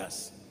for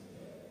others.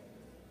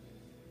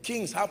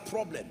 Kings have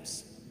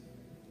problems.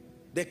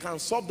 They can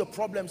solve the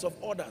problems of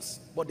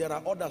others, but there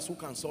are others who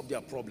can solve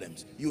their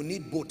problems. You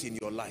need both in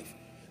your life.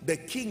 The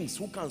kings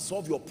who can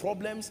solve your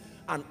problems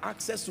and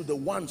access to the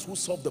ones who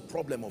solve the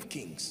problem of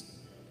kings.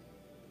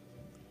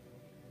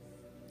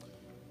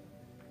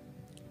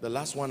 The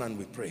last one, and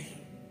we pray.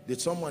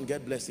 Did someone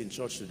get blessed in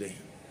church today?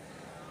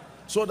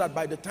 So that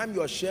by the time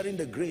you are sharing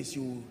the grace,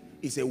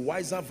 it's a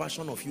wiser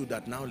version of you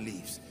that now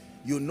lives.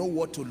 You know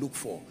what to look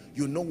for.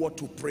 You know what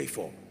to pray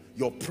for.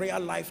 Your prayer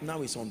life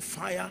now is on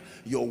fire.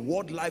 Your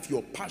word life,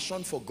 your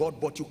passion for God,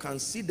 but you can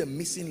see the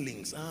missing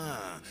links.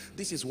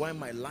 This is why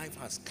my life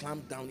has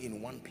clamped down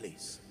in one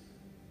place.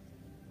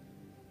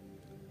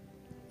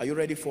 Are you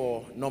ready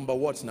for number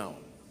what now?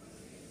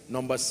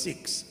 Number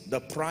 6,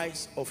 the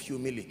price of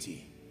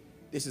humility.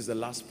 This is the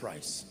last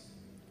price.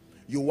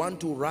 You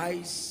want to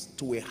rise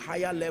to a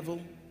higher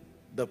level,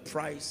 the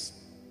price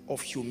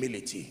of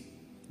humility.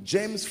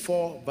 James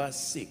 4 verse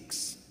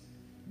 6.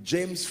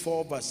 James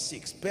 4 verse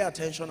 6. Pay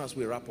attention as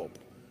we wrap up.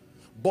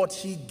 But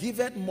he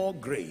giveth more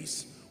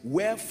grace,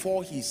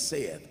 wherefore he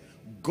saith,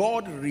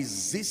 God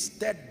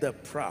resisted the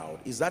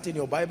proud. Is that in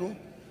your Bible?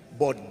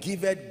 But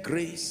giveth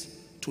grace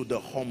to the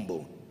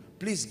humble.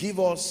 Please give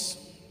us,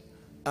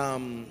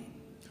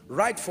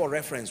 write for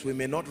reference. We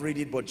may not read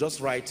it, but just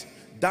write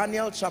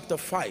Daniel chapter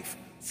 5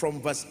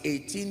 from verse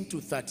 18 to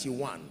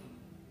 31.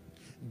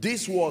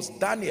 This was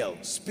Daniel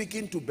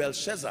speaking to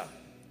Belshazzar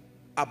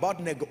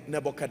about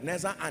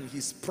Nebuchadnezzar and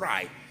his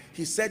pride.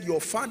 He said, your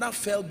father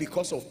fell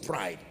because of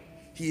pride.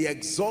 He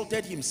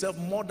exalted himself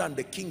more than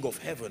the king of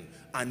heaven,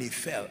 and he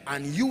fell.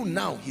 And you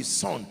now, his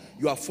son,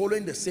 you are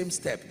following the same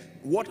step.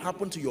 What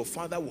happened to your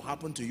father will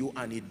happen to you,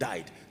 and he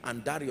died.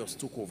 And Darius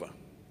took over.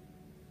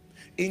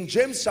 In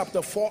James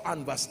chapter 4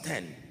 and verse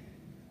 10,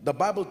 the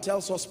Bible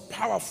tells us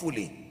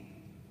powerfully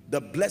the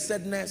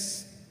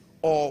blessedness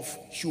of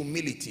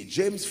humility.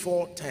 James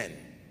 4:10.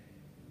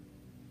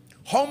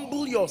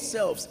 Humble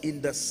yourselves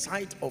in the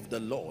sight of the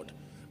Lord,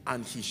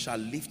 and he shall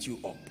lift you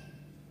up.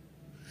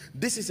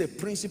 This is a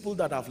principle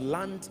that I've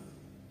learned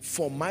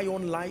for my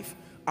own life.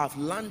 I've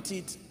learned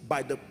it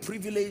by the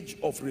privilege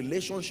of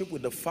relationship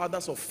with the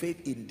fathers of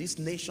faith in this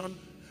nation,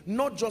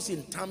 not just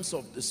in terms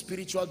of the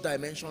spiritual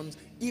dimensions,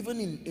 even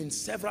in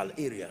several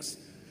areas.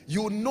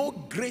 You know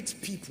great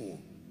people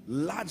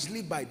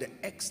largely by the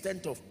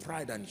extent of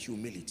pride and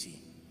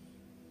humility.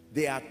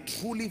 They are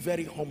truly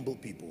very humble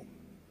people.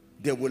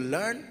 They will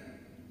learn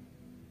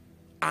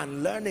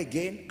and learn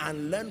again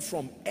and learn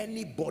from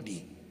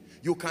anybody.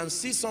 You can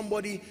see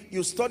somebody,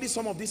 you study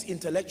some of these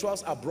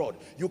intellectuals abroad,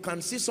 you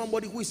can see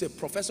somebody who is a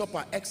professor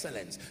par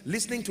excellence,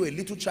 listening to a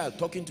little child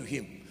talking to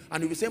him,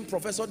 and you'll be saying,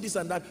 professor, this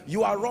and that,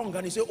 you are wrong.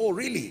 And you say, oh,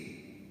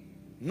 really?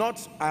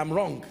 Not, I'm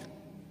wrong.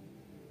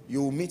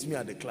 You will meet me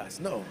at the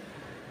class. No.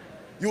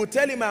 You will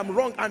tell him I'm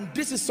wrong, and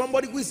this is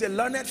somebody who is a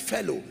learned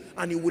fellow,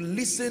 and he will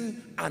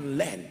listen and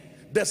learn.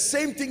 The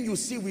same thing you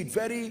see with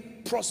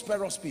very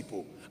prosperous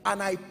people.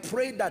 And I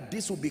pray that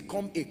this will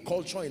become a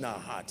culture in our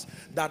hearts,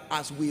 that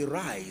as we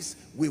rise,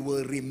 we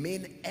will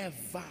remain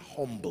ever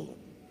humble.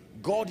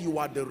 God, you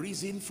are the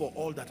reason for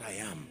all that I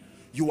am.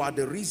 You are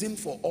the reason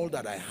for all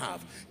that I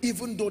have.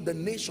 Even though the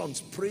nations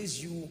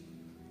praise you,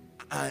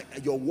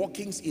 your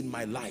workings in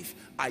my life,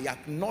 I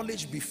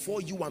acknowledge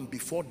before you and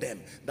before them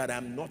that I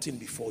am nothing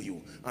before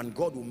you. And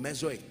God will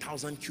measure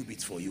 1,000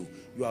 cubits for you.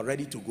 You are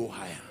ready to go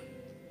higher.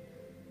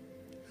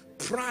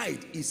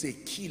 Pride is a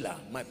killer,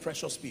 my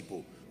precious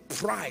people.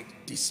 Pride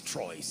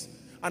destroys.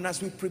 And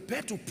as we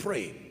prepare to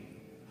pray,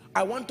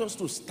 I want us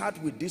to start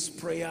with this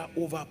prayer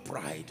over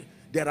pride.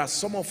 There are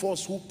some of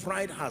us who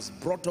pride has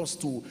brought us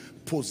to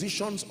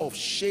positions of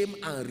shame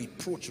and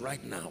reproach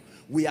right now.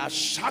 We are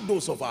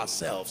shadows of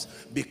ourselves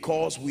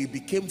because we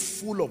became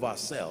full of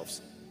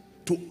ourselves.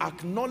 To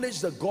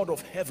acknowledge the God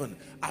of heaven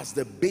as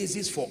the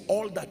basis for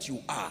all that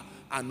you are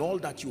and all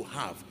that you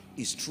have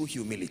is true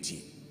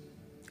humility.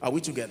 Are we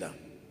together?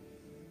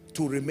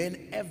 To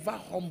remain ever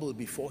humble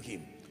before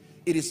him.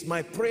 It is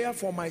my prayer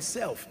for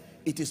myself.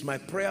 It is my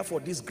prayer for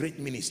this great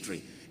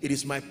ministry. It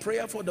is my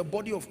prayer for the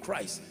body of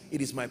Christ.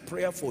 It is my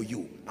prayer for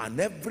you and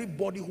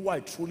everybody who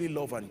I truly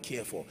love and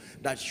care for,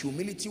 that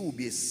humility will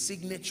be a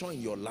signature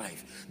in your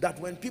life. That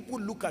when people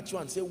look at you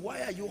and say,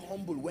 why are you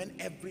humble when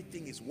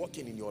everything is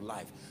working in your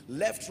life?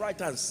 Left, right,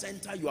 and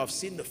center, you have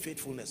seen the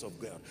faithfulness of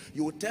God.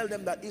 You will tell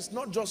them that it's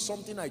not just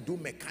something I do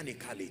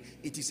mechanically.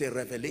 It is a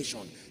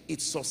revelation.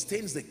 It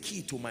sustains the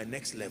key to my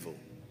next level.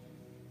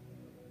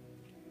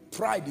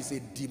 Pride is a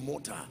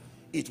demoter.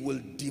 It will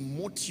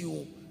demote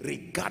you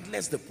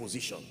regardless the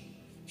position.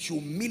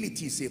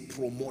 Humility is a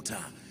promoter.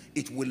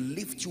 It will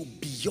lift you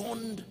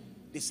beyond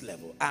this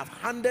level. I've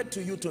handed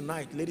to you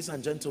tonight, ladies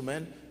and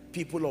gentlemen,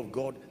 people of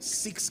God,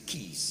 6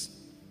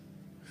 keys.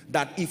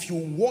 That if you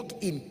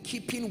walk in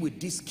keeping with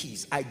these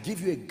keys, I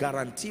give you a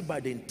guarantee by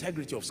the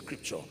integrity of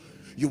scripture,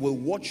 you will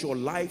watch your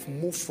life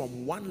move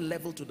from one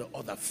level to the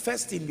other.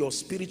 First in your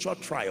spiritual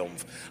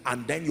triumph,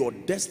 and then your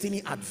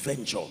destiny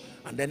adventure,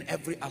 and then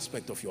every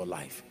aspect of your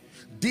life.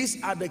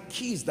 These are the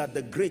keys that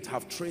the great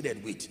have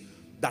traded with,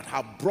 that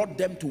have brought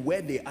them to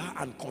where they are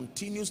and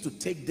continues to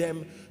take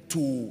them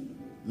to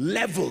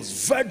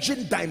levels,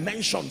 virgin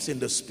dimensions in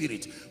the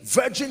spirit,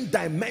 virgin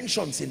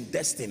dimensions in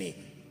destiny.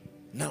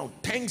 Now,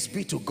 thanks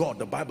be to God,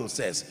 the Bible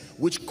says,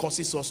 which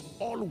causes us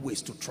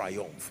always to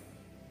triumph.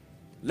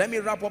 Let me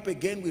wrap up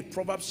again with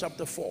Proverbs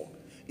chapter 4.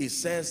 It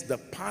says, the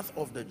path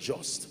of the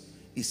just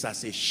is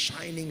as a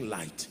shining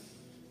light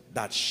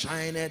that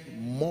shineth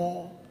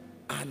more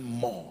and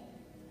more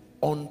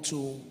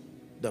unto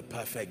the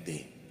perfect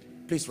day.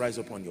 Please rise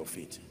up on your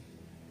feet.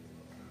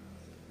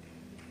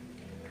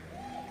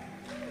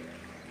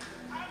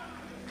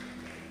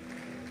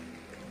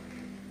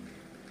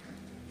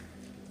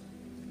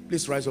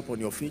 Please rise up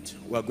on your feet.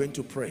 We are going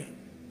to pray.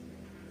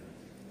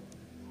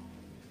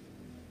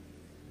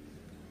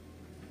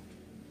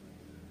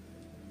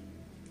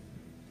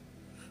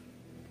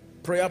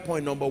 Prayer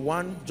point number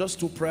one, just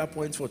 2 prayer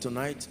points for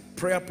tonight.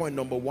 Prayer point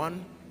number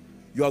one,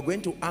 you are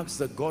going to ask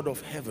the God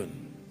of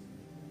heaven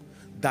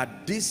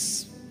that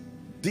this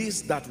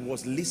that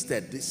was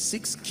listed, the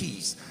 6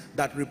 keys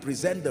that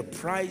represent the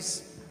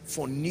price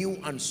for new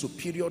and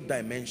superior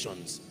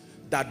dimensions,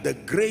 that the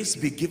grace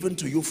be given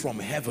to you from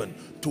heaven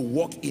to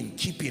walk in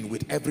keeping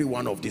with every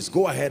one of these.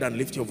 Go ahead and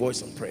lift your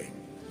voice and pray.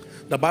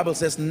 The Bible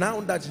says, now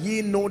that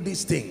ye know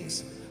these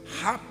things,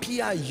 happy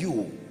are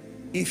you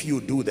if you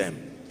do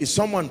them. Is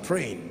someone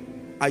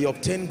praying? I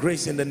obtain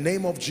grace in the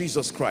name of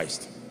Jesus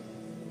Christ.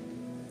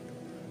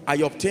 I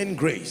obtain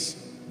grace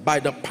by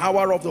the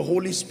power of the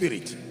Holy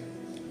Spirit.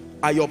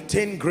 I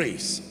obtain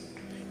grace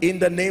in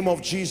the name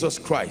of Jesus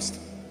Christ.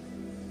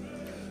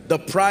 The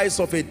price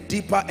of a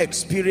deeper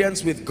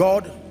experience with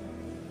God,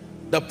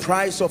 the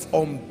price of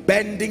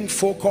unbending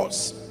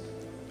focus,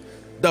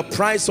 the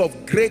price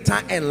of greater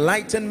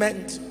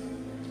enlightenment,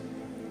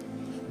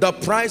 the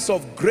price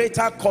of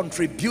greater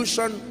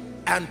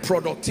contribution and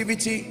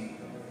productivity,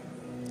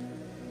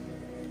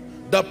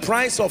 the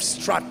price of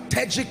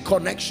strategic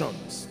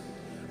connections,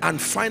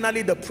 and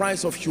finally the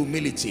price of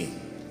humility.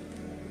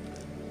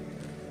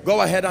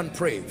 Go ahead and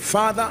pray.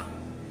 Father,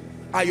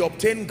 I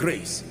obtain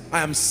grace. I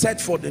am set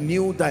for the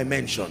new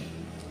dimension.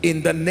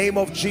 In the name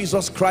of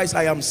Jesus Christ,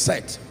 I am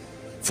set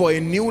for a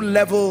new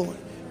level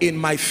in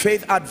my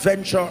faith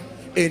adventure,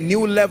 a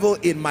new level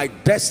in my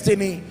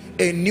destiny,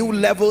 a new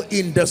level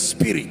in the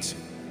spirit.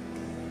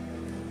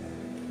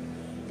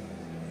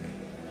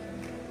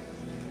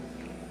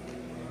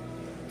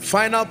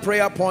 Final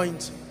prayer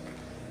point.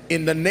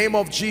 In the name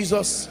of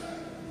Jesus,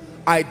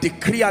 I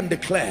decree and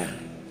declare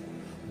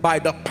by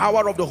the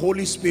power of the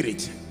Holy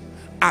Spirit,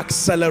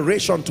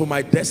 acceleration to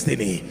my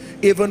destiny,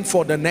 even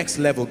for the next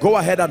level. Go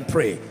ahead and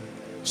pray.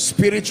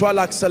 Spiritual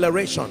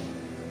acceleration,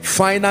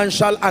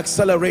 financial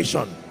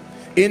acceleration,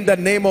 in the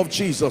name of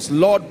Jesus.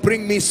 Lord,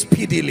 bring me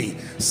speedily,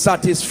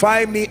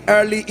 satisfy me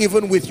early,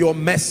 even with your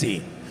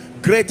mercy.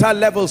 Greater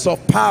levels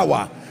of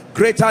power,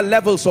 greater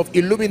levels of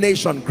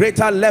illumination,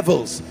 greater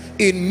levels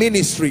in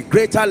ministry,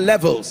 greater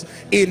levels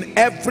in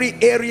every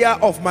area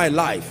of my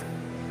life.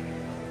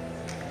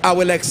 I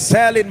will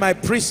excel in my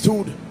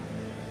priesthood.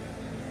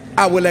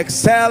 I will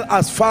excel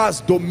as far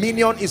as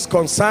dominion is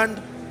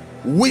concerned,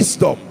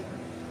 wisdom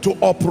to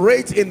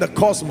operate in the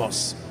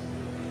cosmos.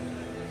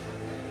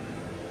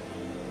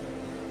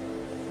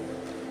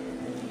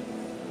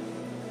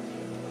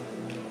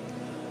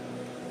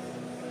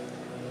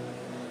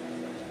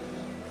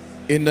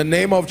 In the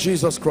name of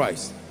Jesus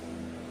Christ.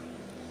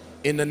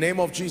 In the name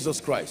of Jesus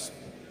Christ.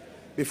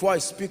 Before I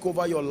speak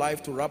over your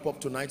life to wrap up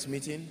tonight's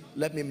meeting,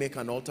 let me make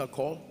an altar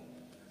call.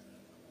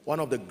 One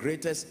of the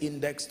greatest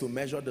index to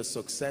measure the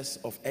success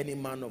of any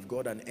man of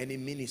God and any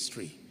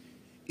ministry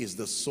is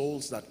the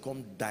souls that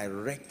come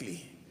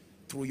directly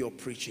through your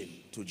preaching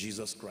to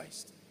Jesus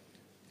Christ.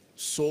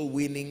 Soul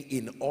winning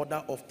in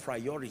order of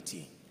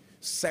priority,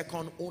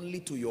 second only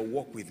to your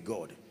walk with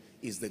God,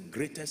 is the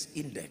greatest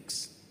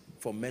index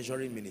for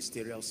measuring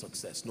ministerial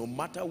success. No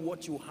matter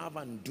what you have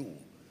and do,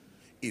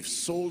 if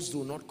souls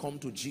do not come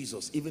to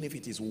Jesus, even if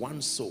it is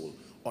one soul,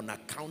 on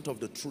account of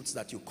the truths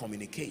that you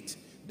communicate,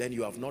 then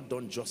you have not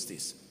done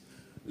justice.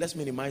 Let's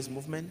minimize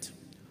movement.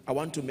 I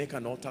want to make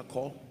an altar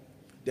call.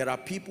 There are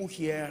people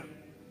here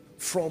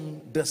from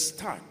the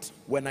start,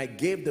 when I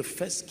gave the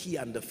first key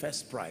and the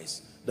first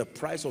prize, the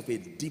price of a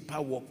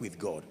deeper walk with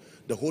God,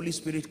 the Holy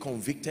Spirit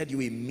convicted you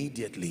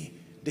immediately.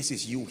 This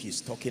is you he's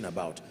talking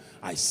about.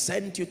 I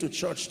sent you to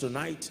church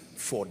tonight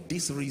for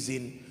this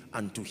reason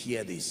and to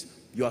hear this.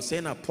 You are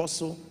saying,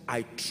 Apostle,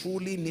 I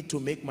truly need to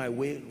make my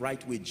way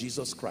right with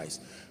Jesus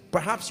Christ.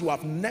 Perhaps you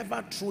have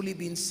never truly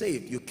been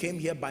saved. You came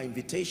here by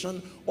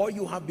invitation, or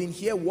you have been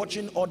here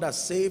watching others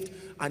saved,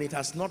 and it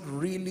has not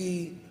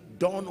really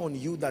dawned on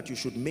you that you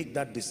should make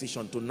that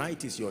decision.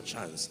 Tonight is your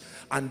chance.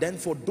 And then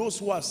for those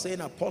who are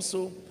saying,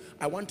 Apostle,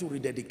 I want to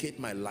rededicate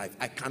my life.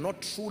 I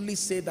cannot truly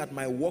say that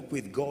my walk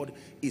with God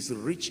is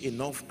rich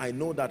enough. I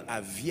know that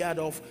I've veered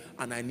off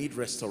and I need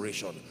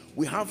restoration.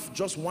 We have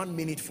just 1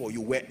 minute for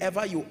you.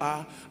 Wherever you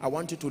are, I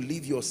want you to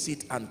leave your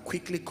seat and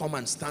quickly come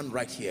and stand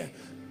right here.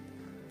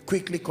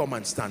 Quickly come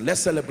and stand. Let's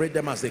celebrate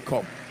them as they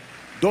come.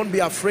 Don't be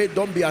afraid.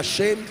 Don't be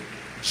ashamed.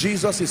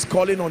 Jesus is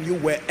calling on you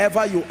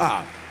wherever you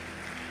are.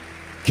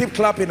 Keep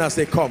clapping as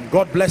they come.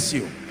 God bless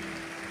you.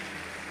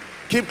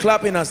 Keep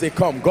clapping as they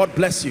come. God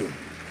bless you.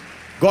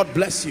 God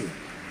bless you.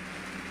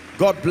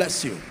 God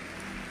bless you.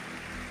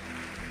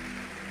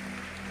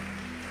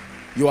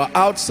 You are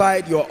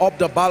outside, you are up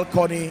the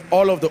balcony,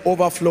 all of the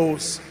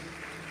overflows,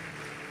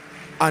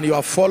 and you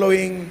are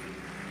following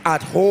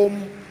at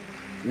home,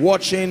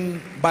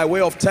 watching by way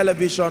of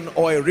television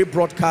or a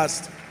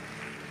rebroadcast.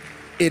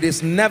 It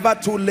is never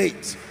too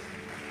late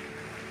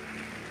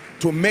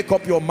to make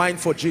up your mind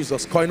for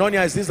Jesus.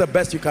 Koinonia, is this the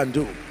best you can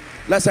do?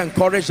 Let's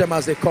encourage them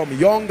as they come,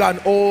 young and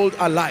old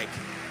alike.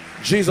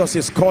 Jesus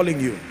is calling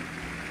you.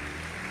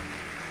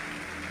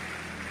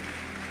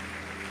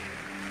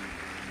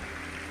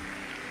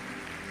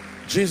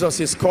 Jesus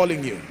is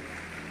calling you.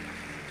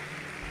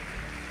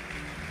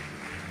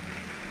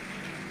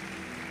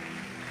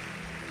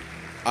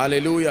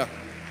 Hallelujah.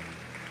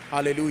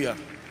 Hallelujah.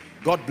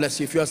 God bless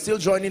you. If you are still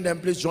joining them,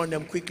 please join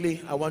them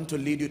quickly. I want to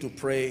lead you to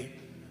pray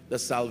the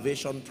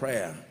salvation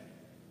prayer.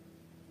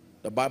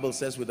 The Bible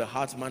says, with the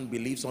heart man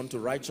believes unto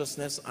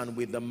righteousness, and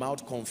with the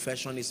mouth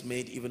confession is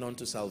made even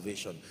unto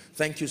salvation.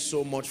 Thank you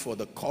so much for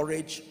the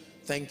courage.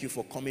 Thank you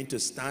for coming to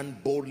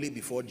stand boldly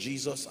before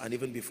Jesus and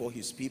even before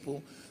his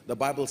people. The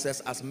Bible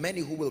says, as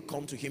many who will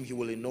come to him, he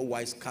will in no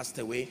wise cast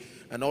away.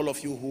 And all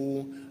of you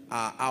who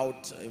are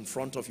out in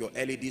front of your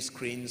LED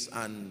screens,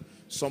 and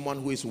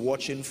someone who is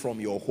watching from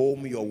your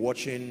home, you're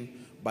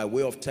watching by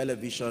way of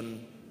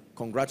television,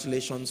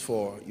 congratulations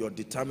for your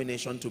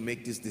determination to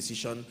make this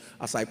decision.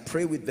 As I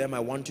pray with them, I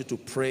want you to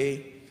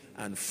pray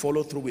and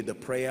follow through with the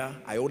prayer.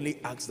 I only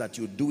ask that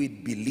you do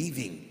it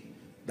believing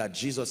that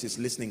Jesus is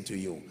listening to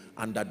you,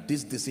 and that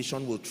this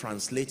decision will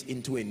translate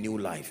into a new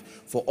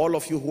life. For all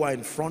of you who are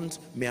in front,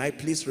 may I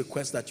please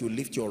request that you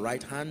lift your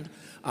right hand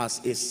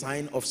as a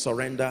sign of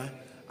surrender.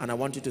 And I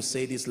want you to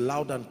say this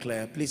loud and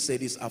clear. Please say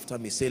this after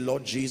me. Say,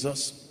 Lord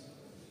Jesus,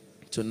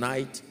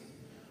 tonight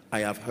I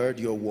have heard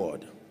your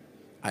word.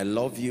 I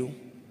love you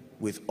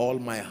with all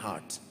my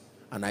heart,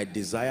 and I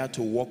desire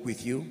to walk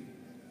with you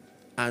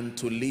and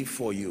to live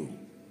for you.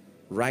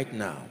 Right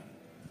now,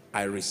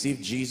 I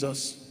receive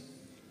Jesus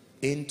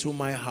into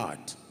my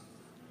heart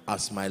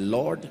as my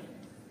Lord,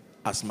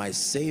 as my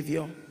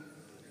Savior,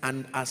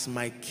 and as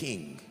my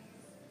King.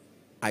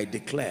 I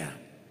declare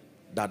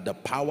that the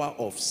power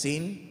of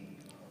sin,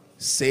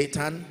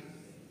 Satan,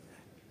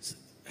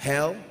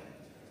 hell,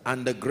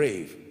 and the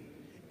grave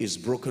is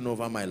broken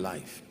over my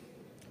life.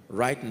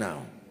 Right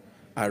now,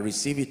 I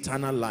receive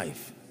eternal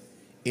life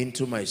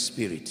into my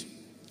spirit,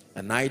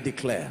 and I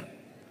declare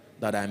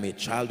that I'm a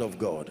child of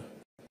God.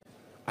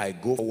 I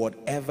go forward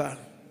ever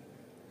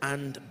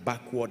and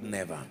backward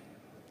never.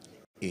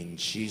 In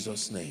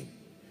Jesus' name.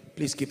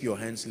 Please keep your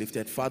hands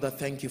lifted. Father,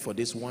 thank you for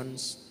these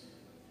ones.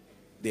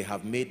 They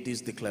have made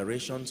these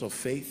declarations of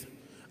faith,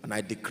 and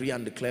I decree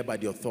and declare by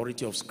the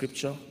authority of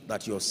Scripture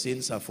that your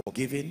sins are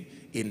forgiven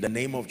in the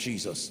name of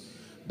Jesus.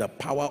 The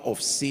power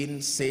of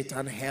sin,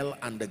 Satan, hell,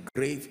 and the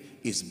grave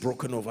is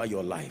broken over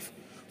your life.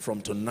 From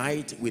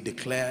tonight, we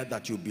declare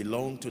that you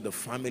belong to the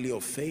family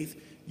of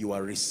faith. You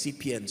are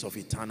recipients of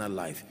eternal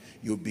life.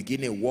 You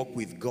begin a walk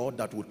with God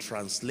that will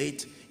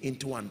translate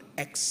into an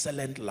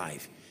excellent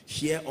life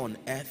here on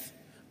earth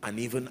and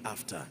even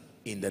after,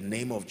 in the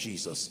name of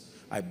Jesus.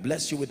 I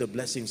bless you with the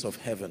blessings of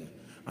heaven,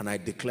 and I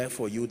declare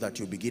for you that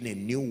you begin a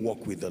new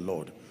walk with the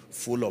Lord,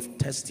 full of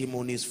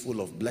testimonies,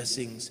 full of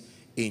blessings.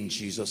 In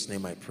Jesus'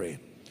 name I pray.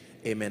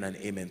 Amen and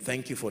amen.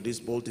 Thank you for this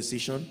bold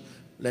decision.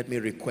 Let me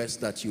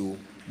request that you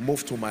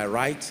move to my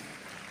right,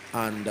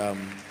 and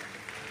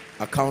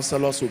our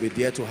counselors will be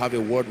there to have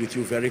a word with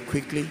you very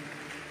quickly.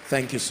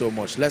 Thank you so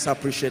much. Let's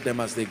appreciate them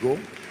as they go.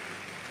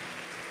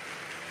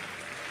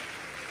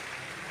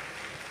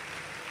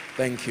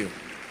 Thank you.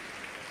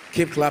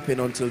 Keep clapping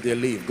until they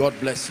leave. God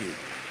bless you.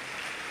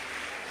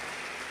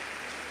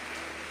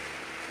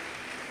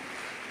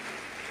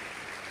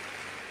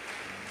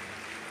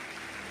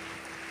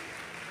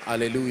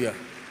 Hallelujah.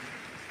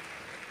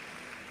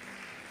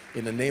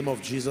 In the name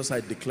of Jesus, I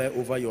declare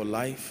over your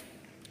life,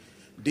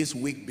 this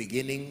week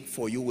beginning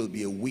for you will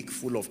be a week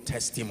full of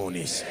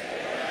testimonies.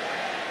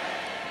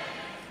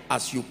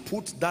 As you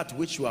put that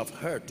which you have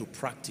heard to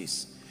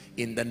practice,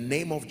 in the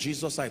name of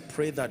Jesus, I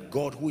pray that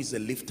God, who is a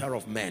lifter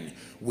of men,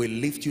 will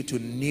lift you to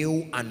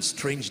new and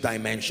strange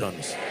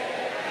dimensions.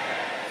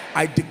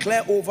 I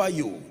declare over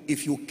you,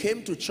 if you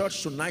came to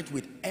church tonight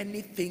with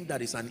anything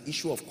that is an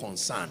issue of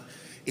concern,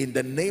 in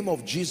the name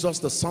of Jesus,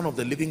 the Son of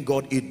the living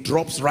God, it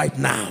drops right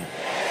now.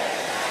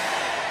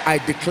 I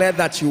declare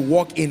that you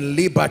walk in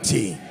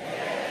liberty.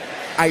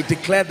 I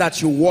declare that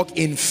you walk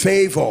in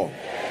favor.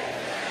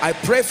 I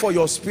pray for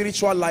your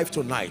spiritual life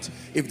tonight.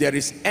 If there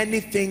is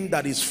anything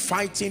that is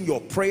fighting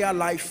your prayer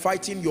life,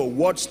 fighting your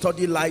word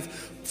study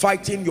life,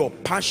 fighting your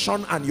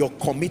passion and your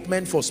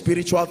commitment for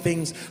spiritual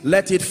things,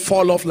 let it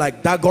fall off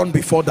like Dagon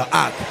before the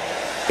ark.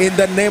 In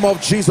the name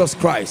of Jesus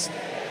Christ.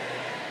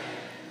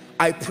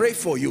 I pray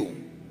for you.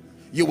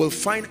 You will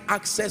find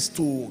access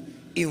to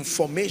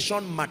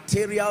information,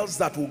 materials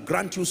that will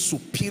grant you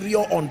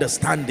superior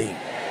understanding.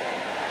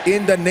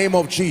 In the name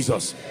of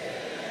Jesus.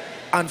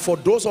 And for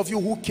those of you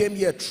who came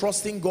here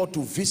trusting God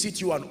to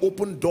visit you and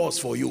open doors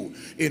for you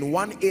in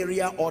one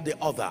area or the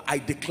other, I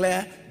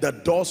declare the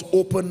doors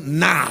open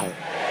now.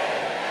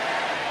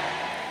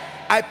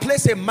 I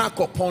place a mark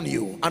upon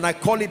you, and I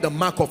call it the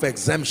mark of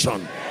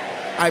exemption.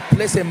 I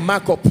place a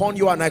mark upon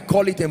you, and I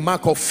call it a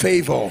mark of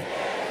favor.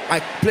 I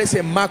place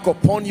a mark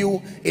upon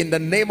you in the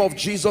name of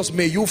Jesus.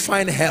 May you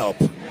find help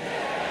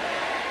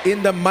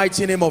in the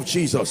mighty name of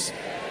Jesus.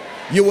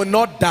 You will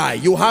not die.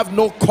 You have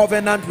no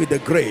covenant with the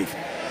grave.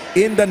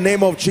 In the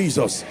name of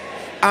Jesus.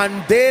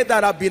 And they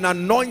that have been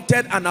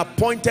anointed and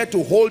appointed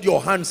to hold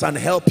your hands and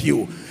help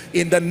you,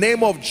 in the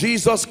name of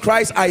Jesus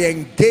Christ, I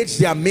engage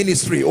their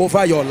ministry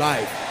over your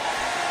life.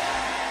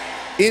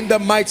 In the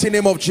mighty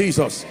name of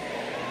Jesus.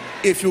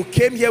 If you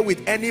came here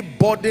with any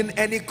burden,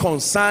 any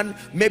concern,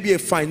 maybe a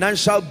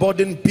financial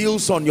burden,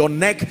 bills on your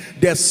neck,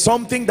 there's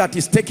something that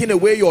is taking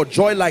away your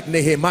joy like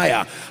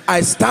Nehemiah,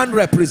 I stand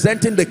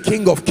representing the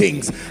King of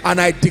Kings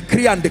and I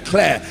decree and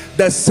declare,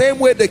 the same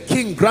way the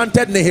king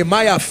granted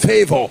Nehemiah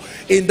favor,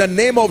 in the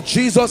name of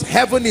Jesus,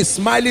 heaven is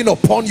smiling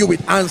upon you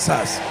with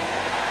answers.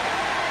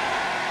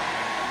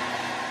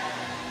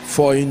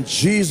 For in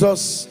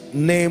Jesus'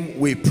 name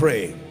we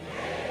pray.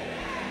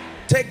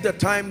 Take the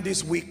time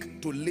this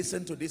week to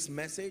listen to this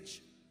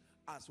message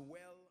as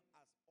well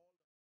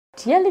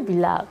as... Dearly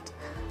beloved,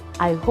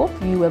 I hope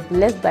you were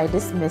blessed by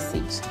this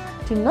message.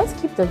 Do not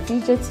keep the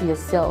video to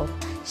yourself.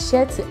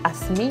 Share to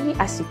as many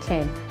as you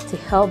can to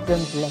help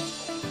them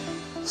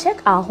bless.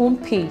 Check our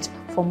homepage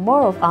for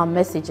more of our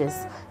messages.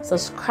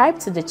 Subscribe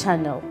to the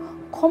channel,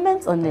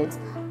 comment on it,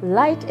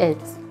 like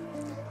it.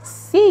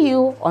 See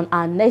you on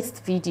our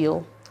next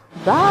video.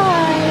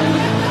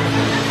 Bye.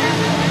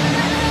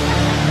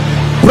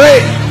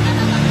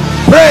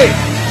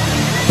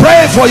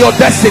 Pray for your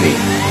destiny.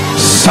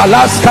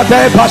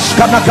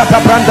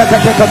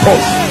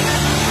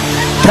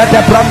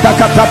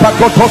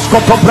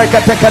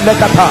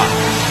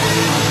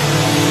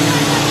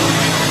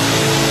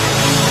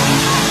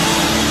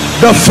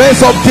 The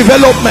phase of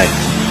development.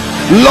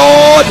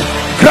 Lord,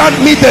 grant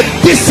me the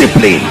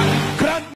discipline